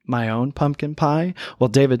make my own pumpkin pie, well,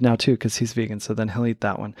 David now too, because he's vegan. So then he'll eat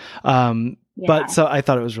that one. But so I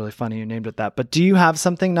thought it was really funny you named it that. But do you have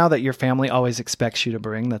something now that your family always expects you to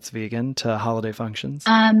bring that's vegan to holiday functions?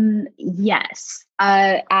 Yes.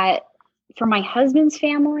 For my husband's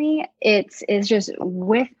family, it's just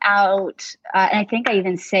without, and I think I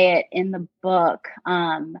even say it in the book,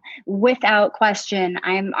 without question,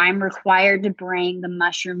 I'm required to bring the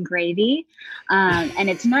mushroom gravy, and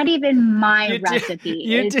it's not even my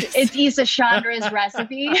recipe. It's Issa Chandra's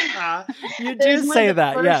recipe. You do say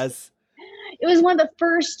that, yes. It was one of the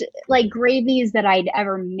first like gravies that I'd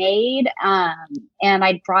ever made. And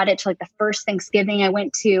I brought it to like the first Thanksgiving I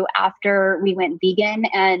went to after we went vegan,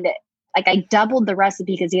 and like I doubled the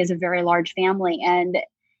recipe because he has a very large family,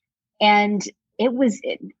 and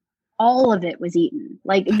all of it was eaten.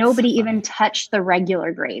 Like nobody even touched the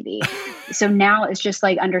regular gravy. So now it's just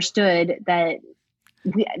like understood that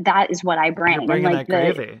that is what I bring. You're bringing and like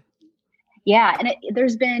that gravy. Yeah. And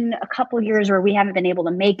there's been a couple years where we haven't been able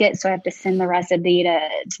to make it. So I have to send the recipe to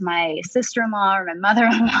my sister-in-law or my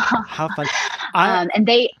mother-in-law. How fun. And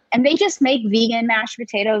they just make vegan mashed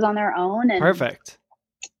potatoes on their own. And Perfect.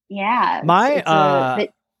 Yeah. My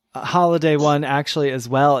holiday one actually as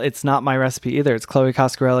well. It's not my recipe either. It's Chloe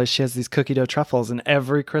Coscarelli. She has these cookie dough truffles, and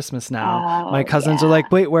every Christmas now, my cousins are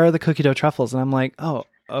like, "Wait, where are the cookie dough truffles?" And I'm like, "Oh,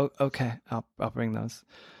 okay, I'll bring those."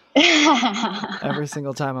 Every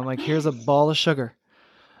single time, I'm like, "Here's a ball of sugar."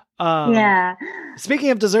 Yeah.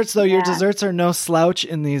 Speaking of desserts, though, your desserts are no slouch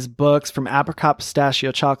in these books, from apricot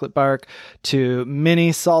pistachio chocolate bark to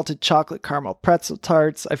mini salted chocolate caramel pretzel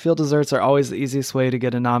tarts. I feel desserts are always the easiest way to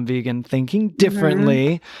get a non-vegan thinking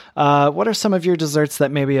differently. What are some of your desserts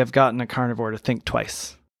that maybe have gotten a carnivore to think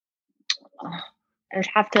twice? I'd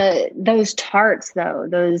have to, those tarts though,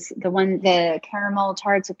 the caramel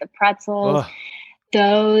tarts with the pretzels,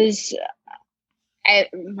 those.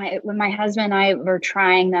 When my husband and I were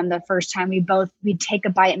trying them the first time, we'd take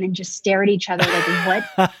a bite and then just stare at each other like,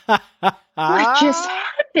 what just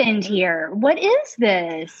happened here? What is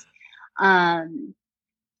this? Yeah.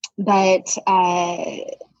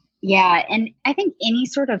 And I think any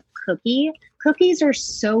sort of cookies are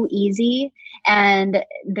so easy, and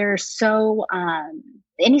they're so,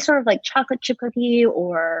 any sort of like chocolate chip cookie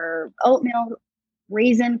or oatmeal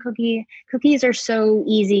raisin cookies are so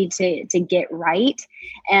easy to get right,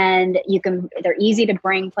 and they're easy to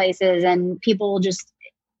bring places, and people will just,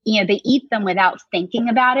 they eat them without thinking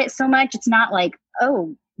about it so much. It's not like,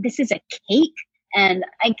 oh, this is a cake and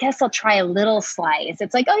I guess I'll try a little slice.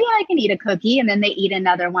 It's like, oh yeah, I can eat a cookie, and then they eat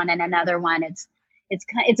another one and another one. It's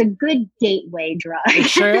a good gateway drug. It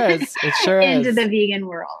sure is. It sure into is. the vegan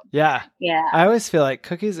world. Yeah. Yeah. I always feel like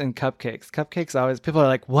cookies and cupcakes always, people are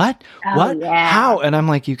like, what? Oh, what? yeah. How? And I'm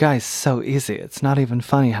like, you guys, so easy. It's not even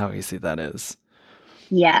funny how easy that is.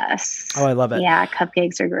 Yes. Oh, I love it. Yeah.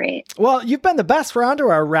 Cupcakes are great. Well, you've been the best. We're on to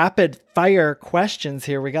our rapid fire questions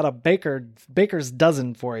here. We got a baker's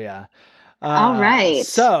dozen for you. All right.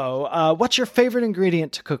 So what's your favorite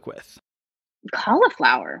ingredient to cook with?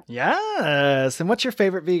 Cauliflower. Yes. And what's your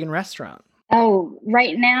favorite vegan restaurant? Oh,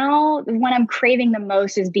 right now, the one I'm craving the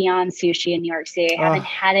most is Beyond Sushi in New York City. I haven't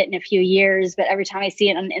had it in a few years, but every time I see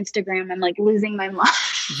it on Instagram, I'm like losing my mind.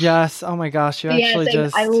 Yes. Oh my gosh.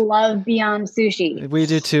 I love Beyond Sushi. We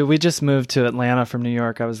do too. We just moved to Atlanta from New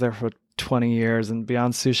York. I was there for 20 years, and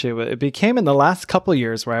Beyond Sushi, it became in the last couple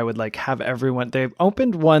years where I would like have everyone. They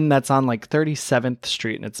opened one that's on like 37th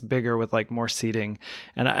Street, and it's bigger with like more seating.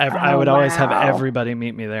 And I would always have everybody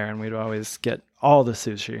meet me there, and we'd always get all the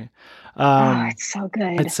sushi. It's so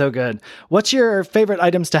good. It's so good. What's your favorite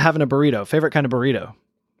items to have in a burrito? Favorite kind of burrito?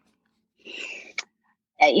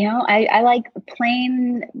 I like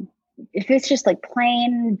plain. If it's just like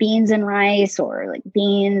plain beans and rice, or like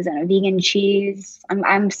beans and a vegan cheese,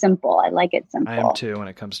 I'm simple. I like it simple. I am too when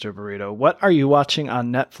it comes to a burrito. What are you watching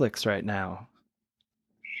on Netflix right now?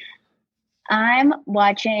 I'm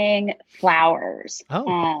watching Flowers.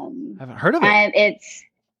 Oh, I haven't heard of it.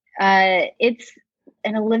 It's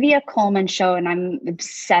an Olivia Colman show, and I'm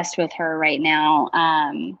obsessed with her right now.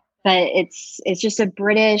 But it's just a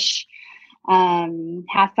British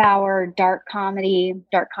half-hour dark comedy.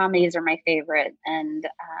 Dark comedies are my favorite, and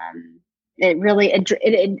it really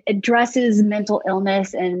it addresses mental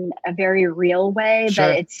illness in a very real way. Sure.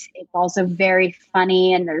 But it's also very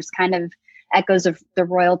funny, and there's kind of echoes of the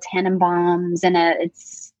Royal Tenenbaums, and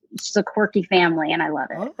it's just a quirky family, and I love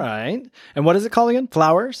it. All right. And what is it called again?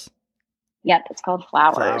 Flowers? Yep, it's called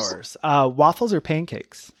Flowers. Waffles or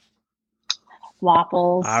pancakes?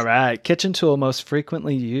 Waffles. All right. Kitchen tool most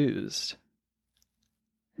frequently used?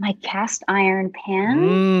 My cast iron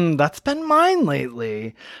pan. That's been mine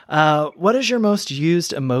lately. What is your most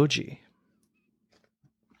used emoji?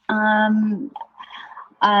 I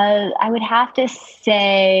would have to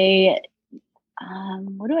say,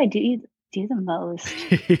 what do I do the most?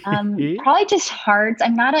 Probably just hearts.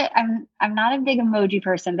 I'm not a big emoji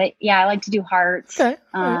person, but yeah, I like to do hearts. Okay.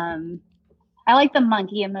 I like the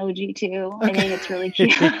monkey emoji too. Okay. I think it's really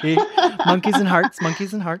cute. Monkeys and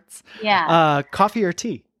hearts. Yeah. Coffee or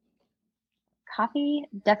tea? Coffee,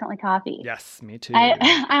 definitely coffee. Yes, me too.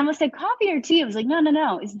 I almost said coffee or tea. I was like,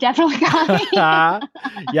 no, it's definitely coffee.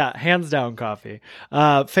 Yeah, hands down coffee.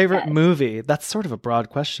 Favorite movie? That's sort of a broad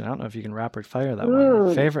question. I don't know if you can rapid fire that one.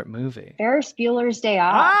 Ooh. Favorite movie? Ferris Bueller's Day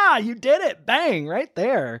Off. You did it. Bang, right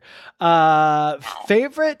there.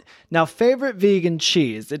 Favorite vegan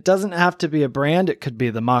cheese. It doesn't have to be a brand. It could be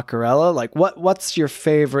the mozzarella. Like what's your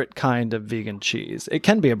favorite kind of vegan cheese? It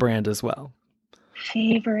can be a brand as well.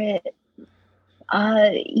 Favorite.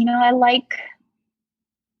 I like.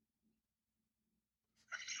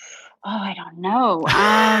 Oh, I don't know.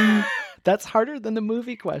 That's harder than the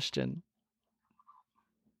movie question.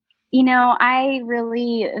 I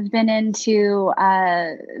really have been into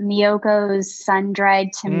Miyoko's sun-dried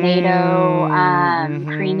tomato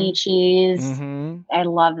creamy cheese. Mm-hmm. I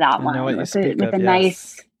love that one. I know what you speak of, a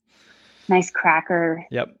yes. nice cracker.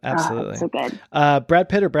 Yep, absolutely. So good. Brad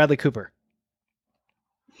Pitt or Bradley Cooper?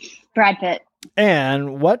 Brad Pitt.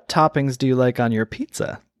 And what toppings do you like on your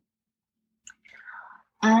pizza?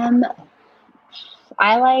 I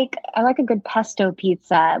like a good pesto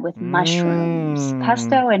pizza with mushrooms.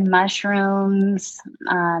 Pesto and mushrooms,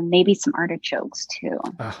 maybe some artichokes too.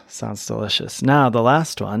 Oh, sounds delicious. Now, the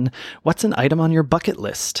last one. What's an item on your bucket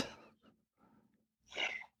list?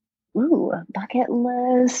 Ooh, bucket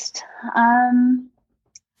list.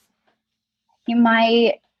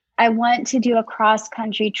 I want to do a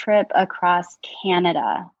cross-country trip across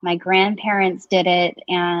Canada. My grandparents did it,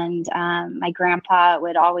 and my grandpa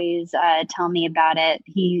would always tell me about it.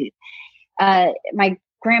 My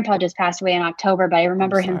grandpa just passed away in October, but I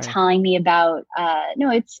remember him telling me about.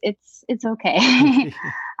 No, it's okay.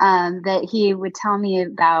 That he would tell me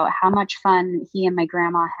about how much fun he and my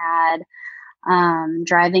grandma had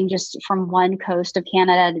driving just from one coast of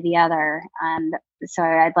Canada to the other, and so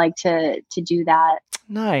I'd like to do that.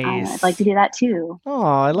 Nice. I'd like to do that too. Oh,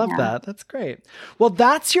 I love that. That's great. Well,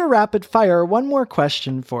 that's your rapid fire. One more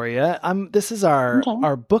question for you. This is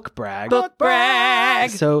our book brag. Book brag.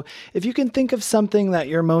 So if you can think of something that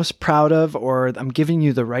you're most proud of, or I'm giving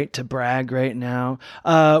you the right to brag right now,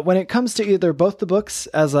 when it comes to either both the books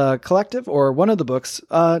as a collective or one of the books,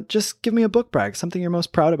 just give me a book brag, something you're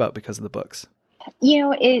most proud about because of the books.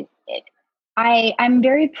 I'm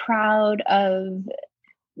very proud of.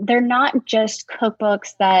 They're not just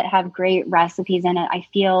cookbooks that have great recipes in it. I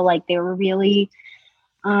feel like they were really,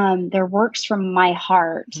 they're works from my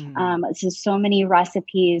heart. So many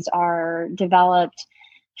recipes are developed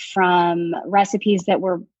from recipes that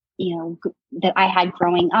were, that I had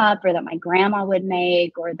growing up, or that my grandma would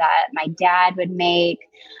make, or that my dad would make.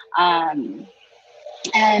 And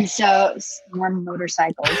so more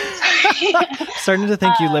motorcycles. Starting to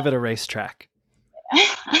think you live at a racetrack.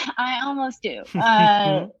 I almost do.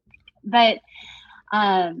 But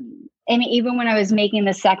even when I was making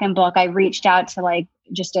the second book, I reached out to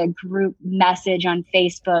just a group message on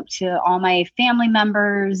Facebook to all my family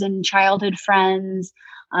members and childhood friends,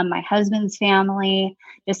 my husband's family,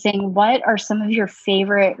 just saying, what are some of your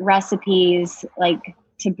favorite recipes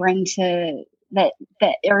to bring to that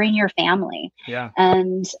are in your family? Yeah.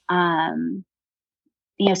 And,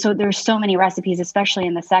 so there's so many recipes, especially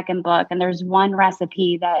in the second book. And there's one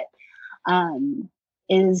recipe that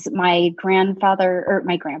is my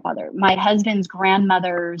husband's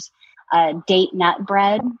grandmother's date nut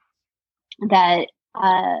bread that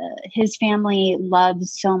his family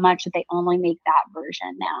loves so much that they only make that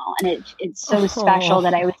version now. And it's so special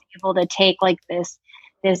that I was able to take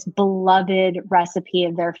this beloved recipe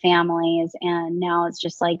of their families. And now it's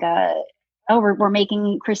just we're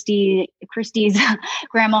making Christy's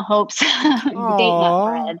Grandma Hope's date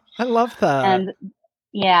nut bread. I love that. And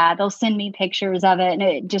yeah, they'll send me pictures of it, and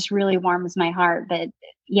it just really warms my heart. But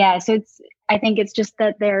yeah, so I think it's just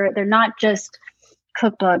that they're not just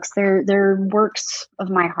cookbooks, they're works of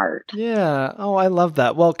my heart. Yeah. Oh, I love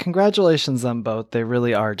that. Well, congratulations on both. They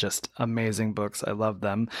really are just amazing books. I love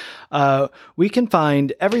them. We can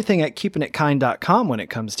find everything at keepingitkind.com when it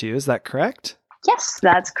comes to you. Is that correct? Yes,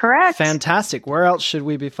 that's correct. Fantastic. Where else should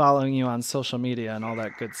we be following you on social media and all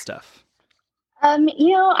that good stuff? I'm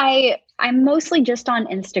mostly just on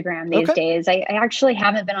Instagram these days. I actually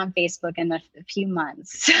haven't been on Facebook in a few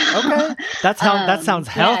months. Okay. That sounds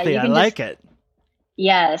healthy. I like it.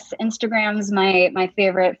 Yes. Instagram's my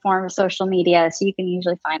favorite form of social media. So you can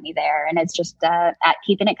usually find me there. And it's just at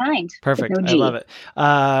Keeping It Kind. Perfect. I love it.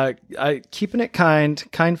 Keeping It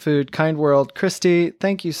Kind, Kind Food, Kind World. Christy,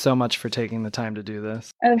 thank you so much for taking the time to do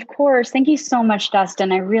this. Of course. Thank you so much,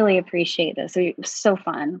 Dustin. I really appreciate this. It was so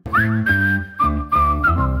fun.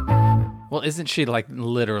 Well, isn't she like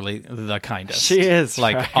literally the kindest? She is,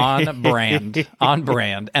 like right? on brand, on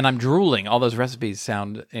brand. And I'm drooling. All those recipes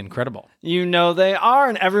sound incredible. You know they are.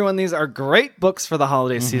 And everyone, these are great books for the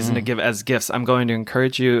holiday season to give as gifts. I'm going to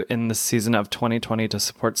encourage you in the season of 2020 to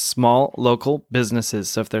support small local businesses.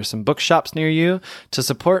 So if there's some bookshops near you to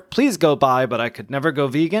support, please go by. But I could never go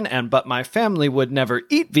vegan, but my family would never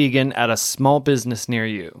eat vegan at a small business near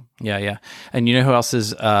you. Yeah. And you know who else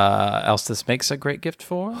this makes a great gift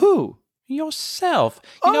for? Who? Yourself.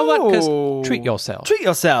 You know what? Because treat yourself. Treat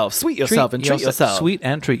yourself. Sweet yourself and treat yourself. Sweet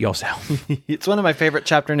and treat yourself. It's one of my favorite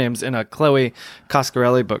chapter names in a Chloe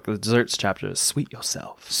Coscarelli book, the desserts chapter is Sweet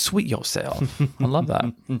Yourself. Sweet yourself. I love that.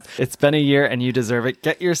 It's been a year and you deserve it.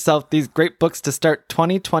 Get yourself these great books to start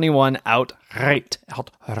 2021 out right.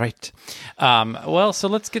 Well, so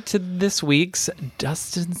let's get to this week's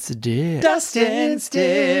Dustin's Dish. Dustin's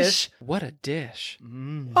Dish. What a dish.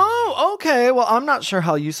 Oh, okay. Well, I'm not sure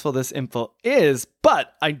how useful this info is,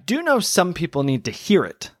 but I do know some people need to hear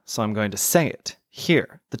it, so I'm going to say it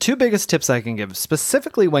here. The two biggest tips I can give,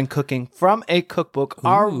 specifically when cooking from a cookbook,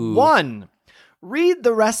 are 1, read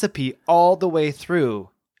the recipe all the way through,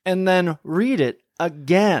 and then read it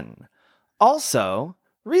again. Also,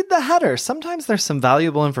 read the header. Sometimes there's some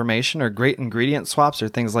valuable information or great ingredient swaps or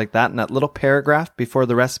things like that in that little paragraph before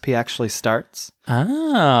the recipe actually starts.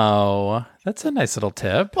 Oh, that's a nice little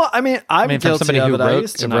tip. Well, I'm from guilty somebody of who it. I wrote-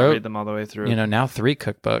 used to not wrote, read them all the way through. Now 3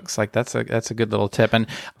 cookbooks. Like that's a good little tip. And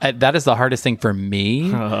that is the hardest thing for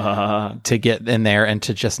me to get in there and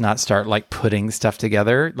to just not start like putting stuff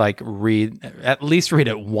together. Like at least read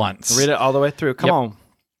it once. Read it all the way through. Come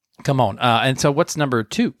on. And so what's number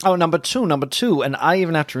 2? Oh, number two. And I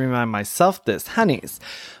even have to remind myself this. Honeys,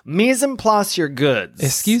 mise en place your goods.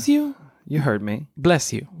 Excuse you? You heard me.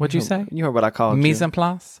 Bless you. What'd you say? You heard what I called Mise you. en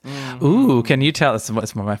place? Ooh, can you tell us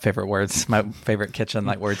what's one of my favorite words, my favorite kitchen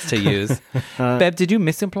like words to use? Babe, did you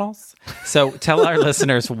mise en place? So tell our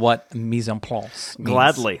listeners what mise en place means.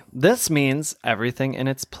 Gladly. This means everything in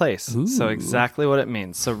its place. So exactly what it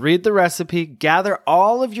means. So read the recipe, gather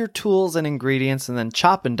all of your tools and ingredients, and then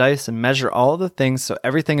chop and dice and measure all of the things so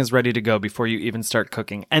everything is ready to go before you even start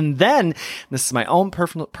cooking. And then, this is my own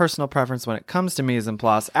personal preference when it comes to mise en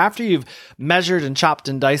place, after you've measured and chopped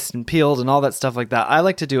and diced and peeled and all that stuff like that, I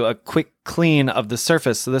like to do a quick clean of the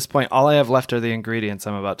surface. So at this point, all I have left are the ingredients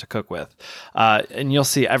I'm about to cook with. And you'll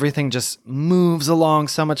see everything just moves along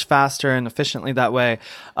so much faster and efficiently that way.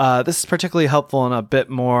 This is particularly helpful and a bit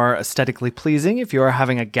more aesthetically pleasing if you are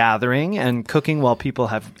having a gathering and cooking while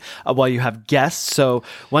you have guests. So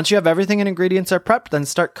once you have everything and ingredients are prepped, then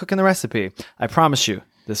start cooking the recipe. I promise you,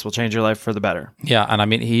 this will change your life for the better. Yeah, and I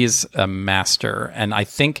mean, he's a master, and I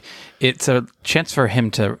think it's a chance for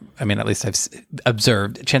him to, at least I've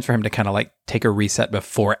observed, a chance for him to kind of like take a reset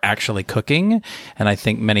before actually cooking, and I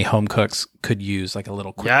think many home cooks could use like a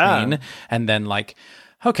little quick clean, and then like,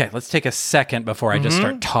 okay, let's take a second before I just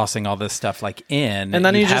start tossing all this stuff like in. And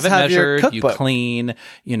then you just have it have your measured, you cookbook. clean,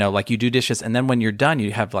 like you do dishes. And then when you're done,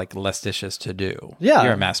 you have like less dishes to do. Yeah.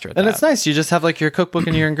 You're a master at that. And it's nice. You just have like your cookbook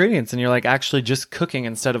and your ingredients and you're like actually just cooking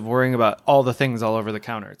instead of worrying about all the things all over the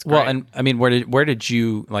counter. It's great. Well, and I mean, where did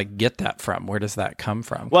you like get that from? Where does that come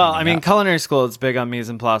from? Well, I mean, culinary school is big on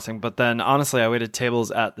mise en placing, but then honestly, I waited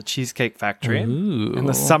tables at the Cheesecake Factory in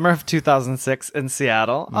the summer of 2006 in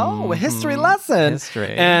Seattle. Oh, a history lesson. History.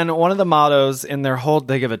 And one of the mottos in their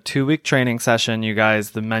they give a 2-week training session. You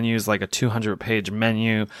guys, the menu is like a 200-page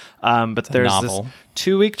menu. But there's novel. this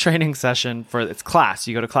 2-week training session it's class.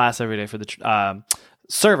 You go to class every day for the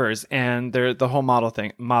servers, and the whole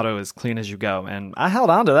motto is clean as you go. And I held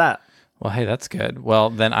on to that. Well, hey, that's good. Well,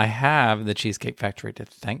 then I have the Cheesecake Factory to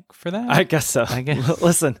thank for that. I guess so. I guess.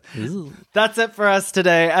 Listen, that's it for us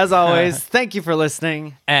today. As always, thank you for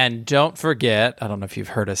listening. And don't forget, I don't know if you've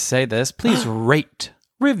heard us say this, please rate,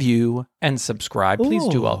 review, and subscribe. Please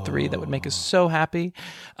do all 3. That would make us so happy.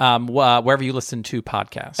 Wherever you listen to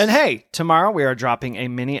podcasts. And hey, tomorrow we are dropping a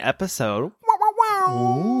mini episode.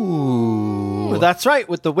 Ooh. That's right,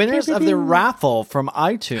 with the winners of the raffle from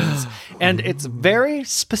iTunes. And it's very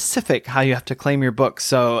specific how you have to claim your book.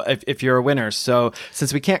 So if you're a winner. So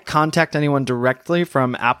since we can't contact anyone directly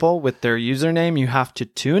from Apple with their username, you have to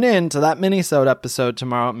tune in to that mini episode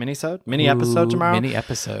tomorrow. Mini episode tomorrow. Mini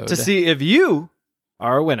episode. To see if you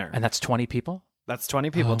are a winner. And that's 20 people? That's 20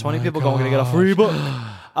 people. 20 people going to get a free book.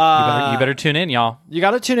 You better tune in, y'all. You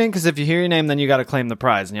got to tune in because if you hear your name, then you got to claim the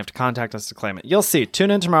prize and you have to contact us to claim it. You'll see. Tune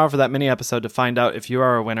in tomorrow for that mini episode to find out if you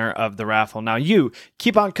are a winner of the raffle. Now you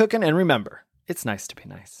keep on cooking and remember, it's nice to be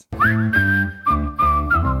nice.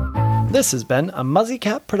 This has been a Muzzy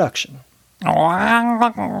Cat production.